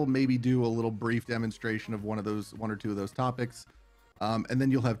level, maybe do a little brief demonstration of one or two of those topics. And then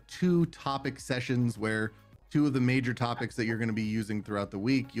you'll have 2 topic sessions where 2 of the major topics that you're going to be using throughout the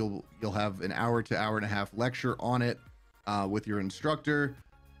week, you'll have an hour to hour and a half lecture on it with your instructor.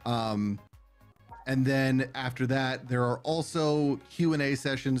 And then after that, there are also Q&A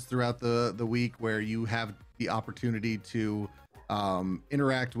sessions throughout the week where you have the opportunity to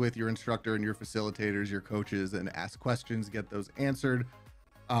interact with your instructor and your facilitators, your coaches, and ask questions, get those answered.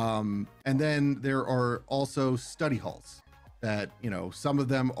 And then there are also study halls that, some of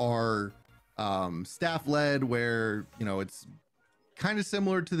them are staff led, where, it's kind of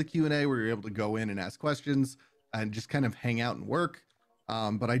similar to the Q&A where you're able to go in and ask questions and just kind of hang out and work.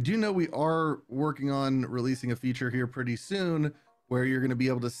 But I do know we are working on releasing a feature here pretty soon where you're going to be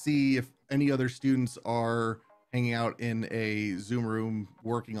able to see if any other students are hanging out in a Zoom room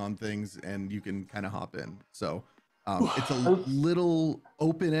working on things, and you can kind of hop in. So it's a little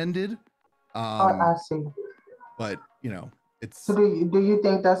open-ended. I see. But, it's... So do you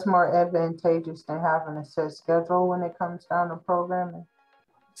think that's more advantageous than having a set schedule when it comes down to programming?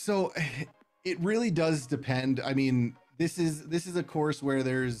 So it really does depend. I mean, this is a course where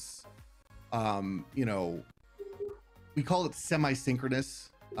there's, we call it semi-synchronous.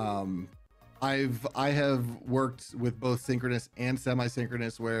 I have worked with both synchronous and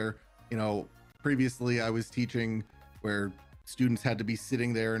semi-synchronous where, previously I was teaching where students had to be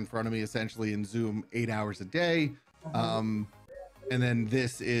sitting there in front of me essentially in Zoom 8 hours a day. And then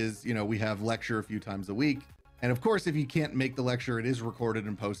this is, we have lecture a few times a week. And of course, if you can't make the lecture, it is recorded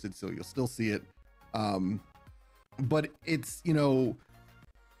and posted, so you'll still see it. But it's,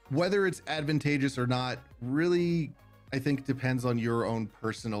 whether it's advantageous or not, really, I think depends on your own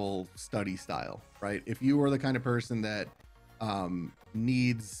personal study style, right? If you are the kind of person that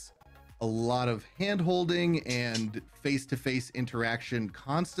needs a lot of hand-holding and face-to-face interaction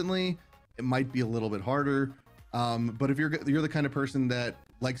constantly, it might be a little bit harder. But if you're the kind of person that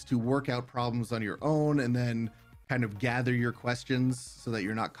likes to work out problems on your own and then kind of gather your questions so that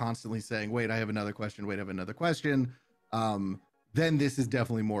you're not constantly saying, wait, I have another question, wait, I have another question, then this is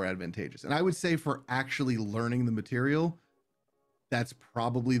definitely more advantageous. And I would say for actually learning the material, that's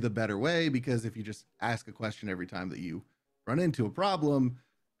probably the better way, because if you just ask a question every time that you run into a problem,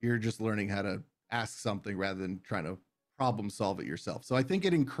 you're just learning how to ask something rather than trying to problem solve it yourself. So I think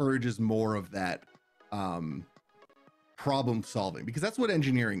it encourages more of that problem solving, because that's what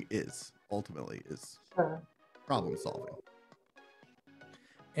engineering is ultimately, is problem solving.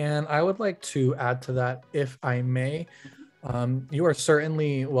 And I would like to add to that, if I may. You are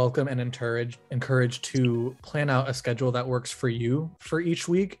certainly welcome and encouraged to plan out a schedule that works for you for each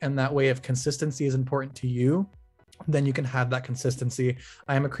week. And that way, if consistency is important to you, then you can have that consistency.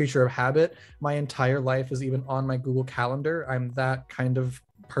 I am a creature of habit. My entire life is even on my Google Calendar. I'm that kind of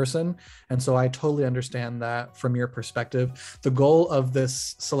person. And so I totally understand that from your perspective. The goal of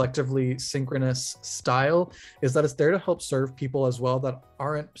this selectively synchronous style is that it's there to help serve people as well that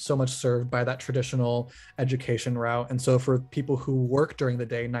aren't so much served by that traditional education route. And so for people who work during the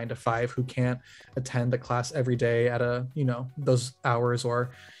day, 9 to 5, who can't attend a class every day at those hours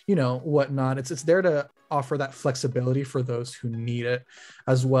or, whatnot, it's there to offer that flexibility for those who need it,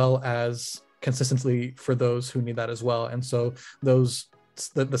 as well as consistency for those who need that as well. And so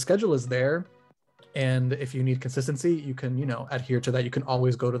the schedule is there And if you need consistency, you can, adhere to that. You can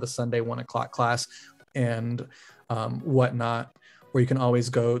always go to the Sunday 1 o'clock class and whatnot, or you can always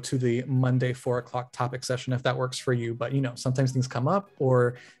go to the Monday 4 o'clock topic session if that works for you. But, sometimes things come up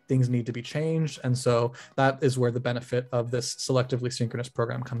or things need to be changed. And so that is where the benefit of this selectively synchronous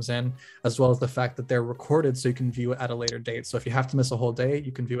program comes in, as well as the fact that they're recorded so you can view it at a later date. So if you have to miss a whole day,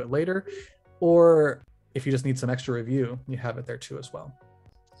 you can view it later. Or if you just need some extra review, you have it there too as well.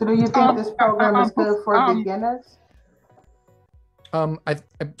 So do you think this program is good for beginners? I'm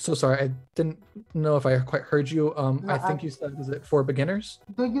so sorry. I didn't know if I quite heard you. No, I think you said, is it for beginners?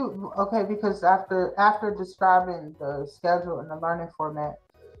 Because after describing the schedule and the learning format,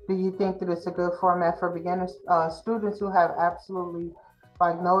 do you think that it's a good format for beginners, students who have absolutely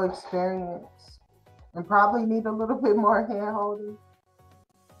no experience and probably need a little bit more hand holding?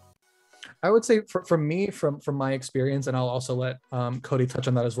 I would say for me, from my experience, and I'll also let Cody touch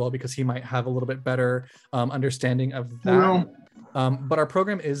on that as well, because he might have a little bit better understanding of that. But our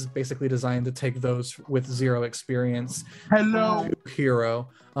program is basically designed to take those with zero experience to hero.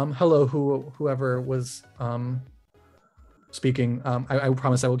 Hello, whoever was speaking. I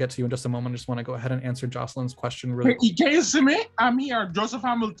promise I will get to you in just a moment. I just want to go ahead and answer Jocelyn's question really quick. Can you see me? I'm here, Joseph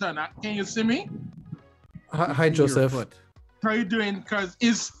Hamilton. Can you see me? Hi, Joseph. How are you doing? Because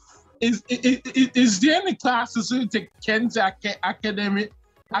is there any classes to take Kenzie Academy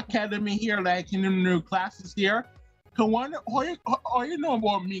here, like in the new classes here? So how you know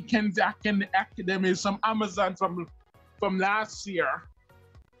about me, Kenzie Academy, some Amazon from last year.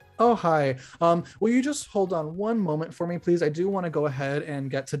 Oh, hi. Will you just hold on one moment for me, please? I do want to go ahead and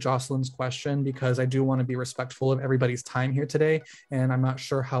get to Jocelyn's question, because I do want to be respectful of everybody's time here today. And I'm not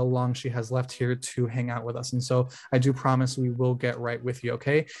sure how long she has left here to hang out with us. And so I do promise we will get right with you,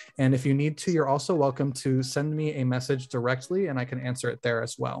 okay? And if you need to, you're also welcome to send me a message directly and I can answer it there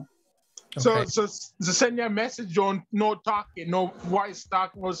as well. Okay. So send you a message on no talking, no voice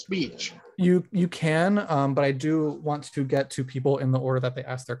talk, no speech. You can, but I do want to get to people in the order that they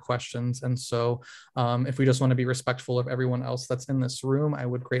ask their questions. And so if we just want to be respectful of everyone else that's in this room, I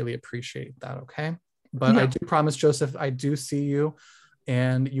would greatly appreciate that, okay? But yeah. I do promise, Joseph, I do see you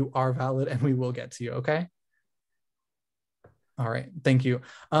and you are valid and we will get to you, okay? All right, thank you.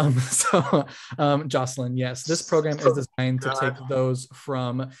 Jocelyn, yes, this program is designed to take those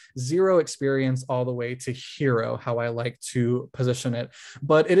from zero experience all the way to hero, how I like to position it.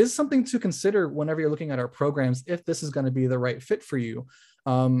 But it is something to consider whenever you're looking at our programs, if this is going to be the right fit for you.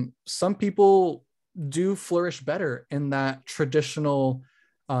 Some people do flourish better in that traditional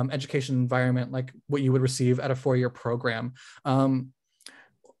education environment, like what you would receive at a 4-year program.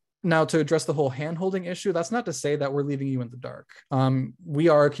 Now, to address the whole hand-holding issue, that's not to say that we're leaving you in the dark. We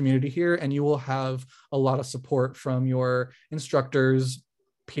are a community here, and you will have a lot of support from your instructors,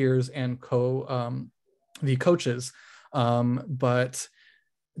 peers, and the coaches. But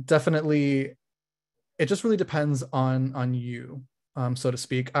definitely, it just really depends on you, so to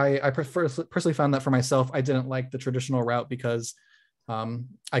speak. I personally found that for myself, I didn't like the traditional route because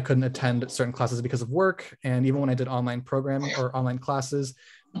I couldn't attend certain classes because of work. And even when I did online programming or online classes,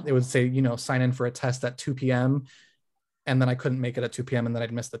 it would say, sign in for a test at 2 p.m. And then I couldn't make it at 2 p.m. and then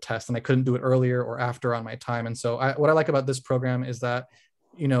I'd miss the test and I couldn't do it earlier or after on my time. And so what I like about this program is that,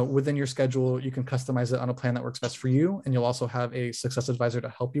 within your schedule, you can customize it on a plan that works best for you. And you'll also have a success advisor to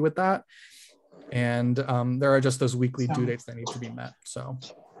help you with that. And there are just those weekly due dates that need to be met. So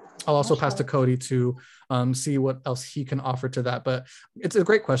I'll also pass to Cody to see what else he can offer to that. But it's a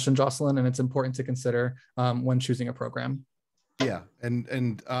great question, Jocelyn, and it's important to consider when choosing a program. Yeah,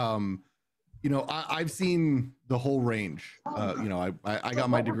 and I've seen the whole range. I got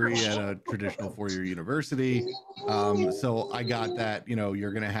my degree at a traditional 4-year university, so I got that.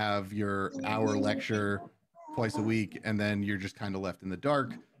 You're gonna have your hour lecture twice a week, and then you're just kind of left in the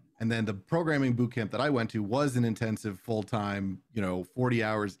dark. And then the programming bootcamp that I went to was an intensive full-time, 40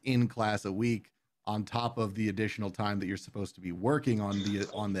 hours in class a week on top of the additional time that you're supposed to be working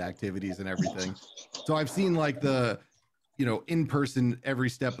on the activities and everything. So I've seen the in person every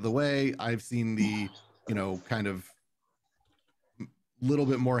step of the way. I've seen the, kind of little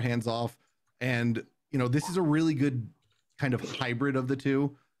bit more hands off. And, this is a really good kind of hybrid of the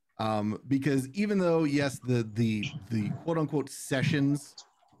two. Because even though, yes, the quote unquote sessions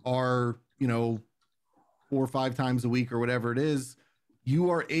are, 4 or 5 times a week or whatever it is,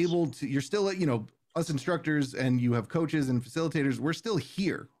 you're still, us instructors and you have coaches and facilitators, we're still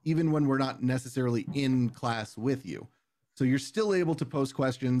here, even when we're not necessarily in class with you. So you're still able to post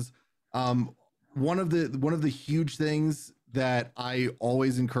questions. One of the huge things that I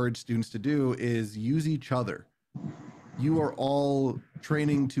always encourage students to do is use each other. You are all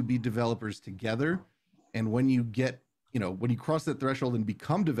training to be developers together. And when you get, when you cross that threshold and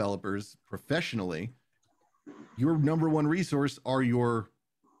become developers professionally, your number one resource are your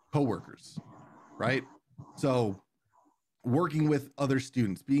coworkers, right? So working with other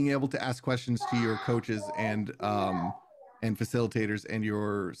students, being able to ask questions to your coaches and facilitators and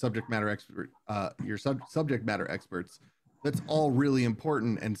your subject matter experts, that's all really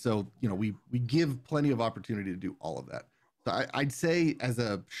important. And so, we give plenty of opportunity to do all of that. So I'd say, as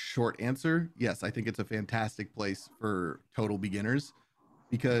a short answer, yes, I think it's a fantastic place for total beginners,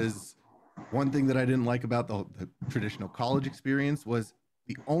 because one thing that I didn't like about the traditional college experience was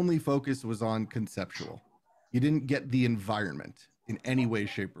the only focus was on conceptual. You didn't get the environment in any way,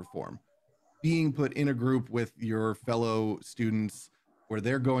 shape, or form. Being put in a group with your fellow students where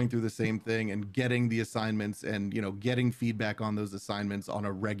they're going through the same thing and getting the assignments and, getting feedback on those assignments on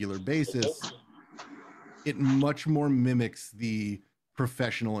a regular basis, it much more mimics the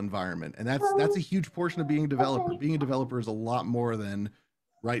professional environment. And that's a huge portion of being a developer. Being a developer is a lot more than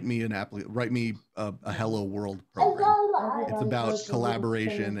write me a hello world program. It's about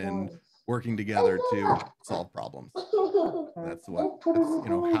collaboration and working together to solve problems. That's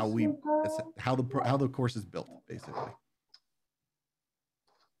how the course is built, basically.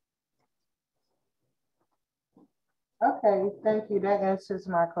 Okay, thank you. That answers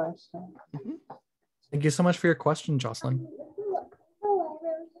my question. Thank you so much for your question, Jocelyn.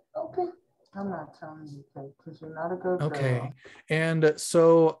 I'm not telling you because you're not a good girl. Okay, and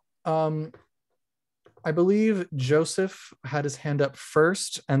so I believe Joseph had his hand up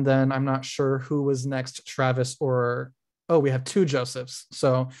first, and then I'm not sure who was next, Travis or, oh, we have two Josephs.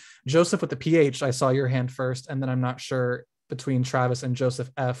 So Joseph with the PH, I saw your hand first, and then I'm not sure between Travis and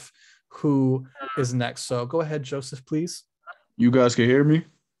Joseph F who is next. So go ahead, Joseph, please. You guys can hear me?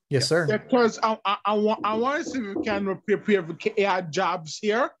 Yes, sir. Because I want to see if we can prepare for AI jobs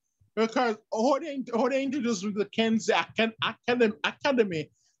here. Because how they introduced with the Kenzie Academy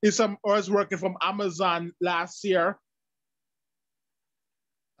is I was working from Amazon last year.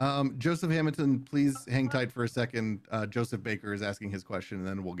 Joseph Hamilton, please hang tight for a second. Joseph Baker is asking his question, and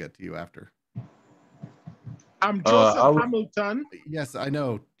then we'll get to you after. I'm Joseph Hamilton. Yes, I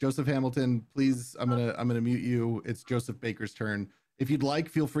know. Joseph Hamilton, please, I'm gonna mute you. It's Joseph Baker's turn. If you'd like,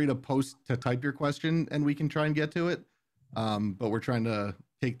 feel free to type your question and we can try and get to it. But we're trying to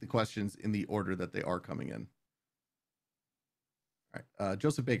take the questions in the order that they are coming in. All right,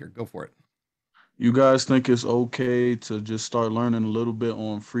 Joseph Baker, go for it. You guys think it's okay to just start learning a little bit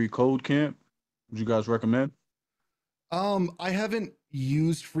on Free Code Camp? Would you guys recommend? I haven't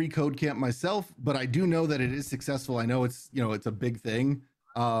used Free Code Camp myself, but I do know that it is successful. I know it's a big thing.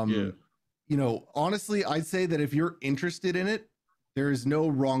 Honestly, I'd say that if you're interested in it, there is no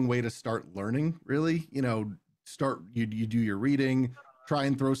wrong way to start learning, really. You do your reading, try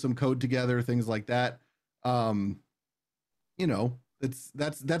and throw some code together, things like that. That's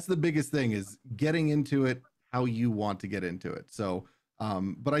the biggest thing, is getting into it how you want to get into it. So,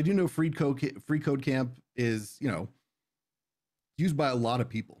 but I do know Free Code Camp is, used by a lot of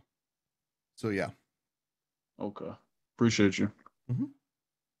people. So yeah. Okay. Appreciate you. Mm-hmm.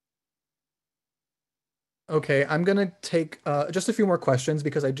 Okay, I'm going to take just a few more questions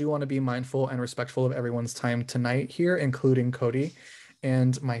because I do want to be mindful and respectful of everyone's time tonight here, including Cody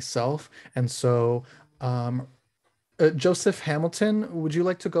and myself. And so, Joseph Hamilton, would you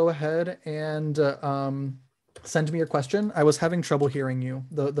like to go ahead and send me your question? I was having trouble hearing you.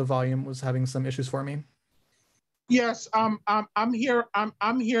 The volume was having some issues for me. Yes, I'm here.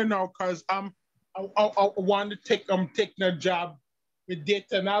 I'm here now because I want to take a job with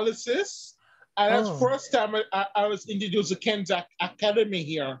data analysis. And that's the first time I was introduced to Kenzie Academy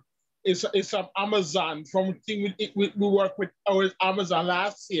here. It's from Amazon. We worked with Amazon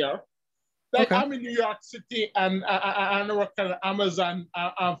last year. I'm in New York City, and I work at Amazon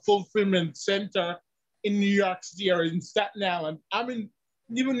fulfillment center in New York City or in Staten Island. I'm in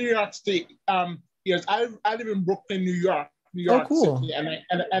New York City. Yes, I live in Brooklyn, New York City, and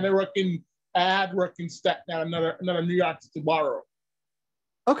I had work in Staten Island, another New York City borough.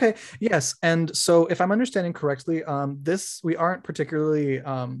 Okay, yes. And so if I'm understanding correctly, we aren't particularly,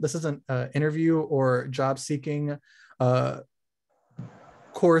 this isn't an interview or job seeking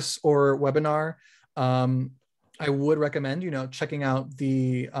course or webinar. I would recommend, checking out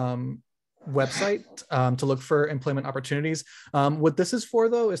the website to look for employment opportunities. What this is for,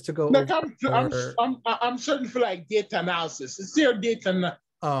 though, is to go I'm certain for like data analysis. Is there data?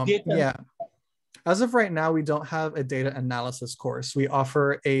 Yeah. As of right now, we don't have a data analysis course. We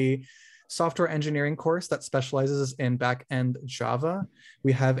offer a software engineering course that specializes in back-end Java.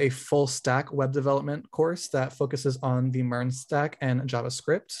 We have a full stack web development course that focuses on the MERN stack and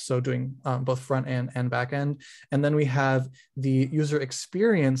JavaScript, so doing both front end and back end. And then we have the user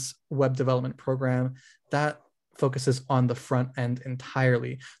experience web development program that focuses on the front end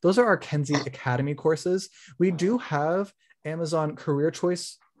entirely. Those are our Kenzie Academy courses. We do have Amazon Career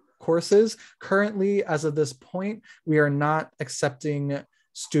Choice courses. Currently, as of this point, we are not accepting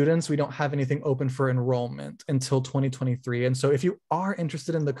students. We don't have anything open for enrollment until 2023. And so if you are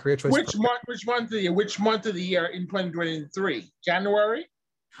interested in the Career Choice which month of the year in 2023? January?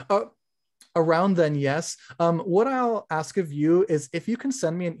 Around then, yes. What I'll ask of you is if you can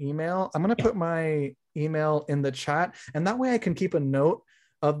send me an email. I'm going to put my email in the chat, and that way I can keep a note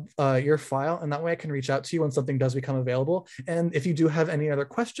of your file, and that way I can reach out to you when something does become available. And if you do have any other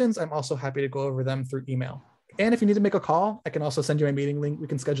questions, I'm also happy to go over them through email. And if you need to make a call, I can also send you a meeting link. We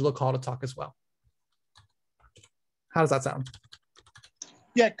can schedule a call to talk as well. How does that sound?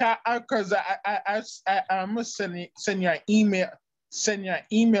 Yeah, because I'm gonna send you an email. Send you an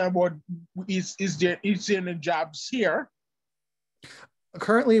email about is there any jobs here?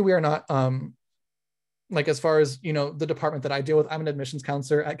 Currently, we are not. Like as far as the department that I deal with, I'm an admissions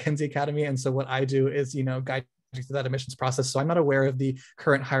counselor at Kenzie Academy, and so what I do is guide you through that admissions process. So I'm not aware of the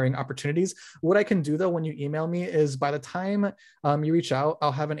current hiring opportunities. What I can do though, when you email me, is by the time you reach out,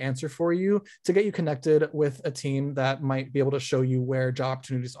 I'll have an answer for you to get you connected with a team that might be able to show you where job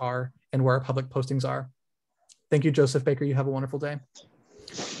opportunities are and where public postings are. Thank you, Joseph Baker. You have a wonderful day.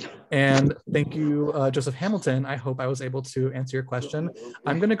 And thank you, Joseph Hamilton. I hope I was able to answer your question.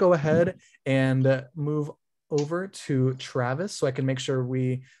 I'm going to go ahead and move over to Travis so I can make sure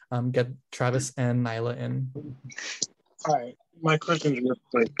we get Travis and Nyla in. All right. My question is real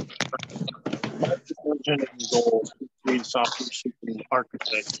quick. My goal is to be a software system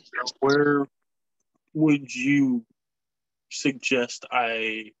architect. Where would you suggest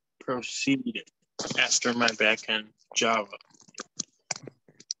I proceed after my backend Java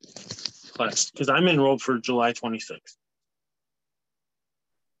class? Because I'm enrolled for July 26th.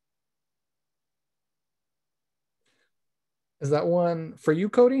 Is that one for you,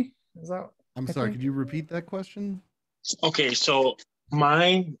 Cody? I'm sorry, could you repeat that question? Okay, so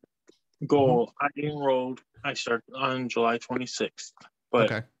my goal, I start on July 26th,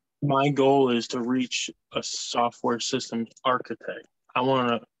 but my goal is to reach a software systems architect. I'm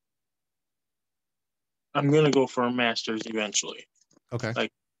going to go for a master's eventually. Okay.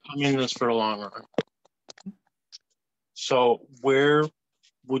 Like, I'm in this for the long run. So where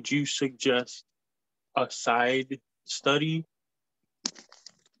would you suggest a side study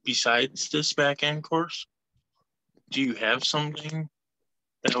besides this back-end course? Do you have something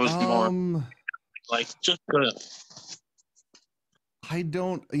that was more like just I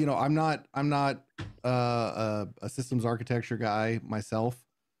don't, I'm not a systems architecture guy myself.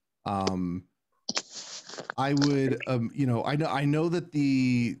 I would, I know that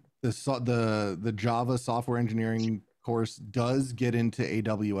the Java software engineering course does get into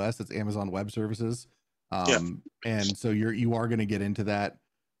AWS. It's Amazon Web Services. And so you are going to get into that.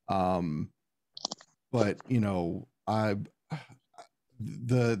 But the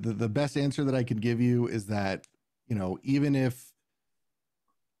best answer that I could give you is that, even if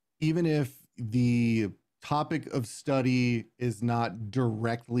the topic of study is not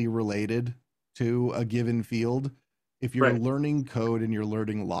directly related to a given field, if you're learning code and you're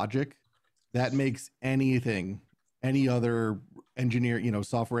learning logic, that makes any other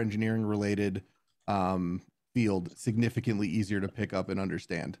software engineering related field significantly easier to pick up and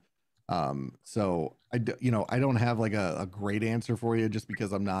understand. So I don't have like a great answer for you, just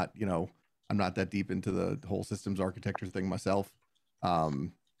because I'm not that deep into the whole systems architecture thing myself.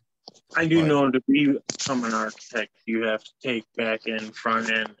 I do know to become an architect, you have to take back end,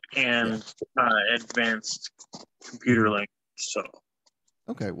 front end, and advanced computer language. So,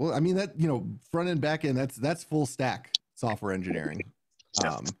 okay, well, I mean that front end, back end, that's full stack software engineering,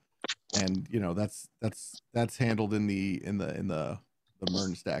 and that's handled in the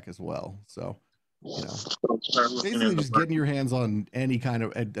MERN stack as well. So, basically just getting your hands on any kind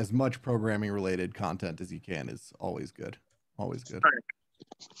of as much programming related content as you can is always good. Always good. All right.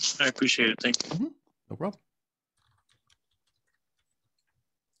 I appreciate it. Thank you. No problem.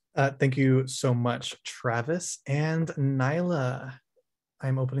 Thank you so much, Travis. And Nyla,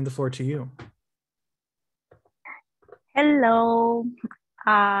 I'm opening the floor to you. Hello.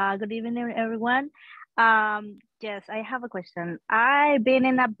 Good evening, everyone. Yes, I have a question. I've been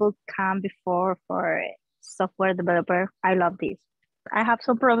in a boot camp before for software developer. I love this. I have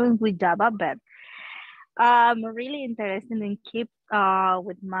some problems with Java, but I'm really interested in keep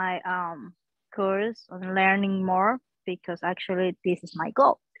with my course on learning more because actually this is my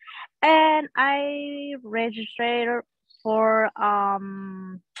goal. And I registered for I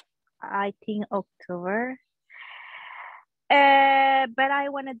think October. But I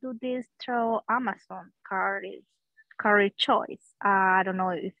want to do this through Amazon career choice. I don't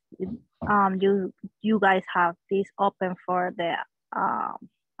know if you guys have this open for the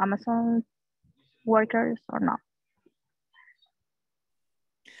Amazon workers or not.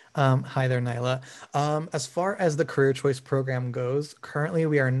 Hi there, Nyla. As far as the career choice program goes, currently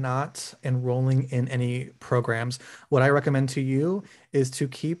we are not enrolling in any programs. What I recommend to you is to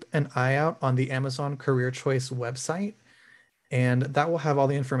keep an eye out on the Amazon Career Choice website, and that will have all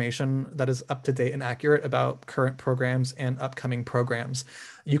the information that is up to date and accurate about current programs and upcoming programs.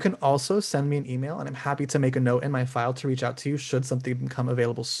 You can also send me an email, and I'm happy to make a note in my file to reach out to you should something become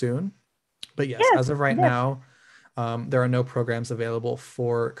available soon. But yes, as of right now, there are no programs available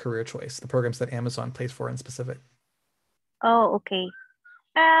for career choice, the programs that Amazon pays for in specific. Oh, okay.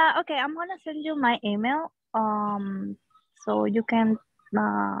 Okay, I'm gonna send you my email. So you can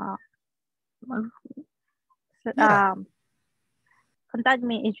contact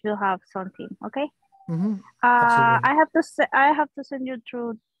me if you have something. Okay. Mm-hmm. Absolutely. I have to send you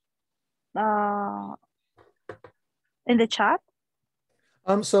through in the chat.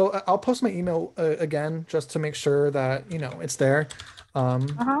 So I'll post my email again just to make sure that it's there.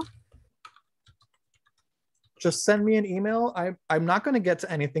 Just send me an email. I'm not going to get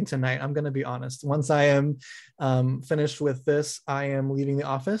to anything tonight. I'm going to be honest. Once I am finished with this, I am leaving the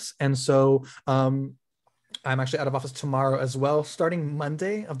office, and so I'm actually out of office tomorrow as well. Starting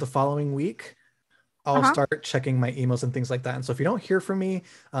Monday of the following week, I'll start checking my emails and things like that. And so if you don't hear from me,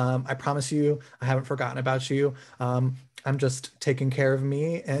 I promise you, I haven't forgotten about you. I'm just taking care of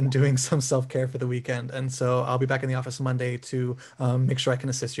me and doing some self-care for the weekend. And so I'll be back in the office Monday to make sure I can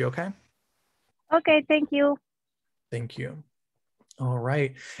assist you, okay? Okay, thank you. Thank you. All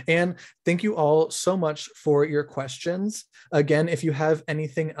right. And thank you all so much for your questions. Again, if you have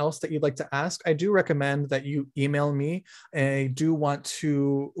anything else that you'd like to ask, I do recommend that you email me. I do want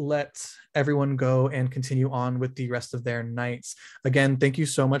to let everyone go and continue on with the rest of their nights. Again, thank you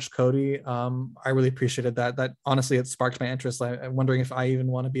so much, Cody. I really appreciated that. That honestly, it sparked my interest. I'm wondering if I even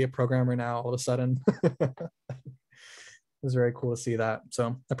want to be a programmer now all of a sudden. It was very cool to see that.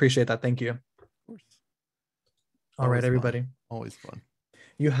 So appreciate that. Thank you. All right, everybody. Always fun.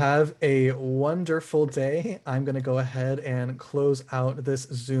 You have a wonderful day. I'm going to go ahead and close out this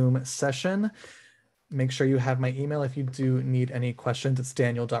Zoom session. Make sure you have my email if you do need any questions. It's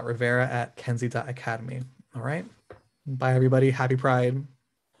daniel.rivera@kenzie.academy. All right. Bye, everybody. Happy Pride.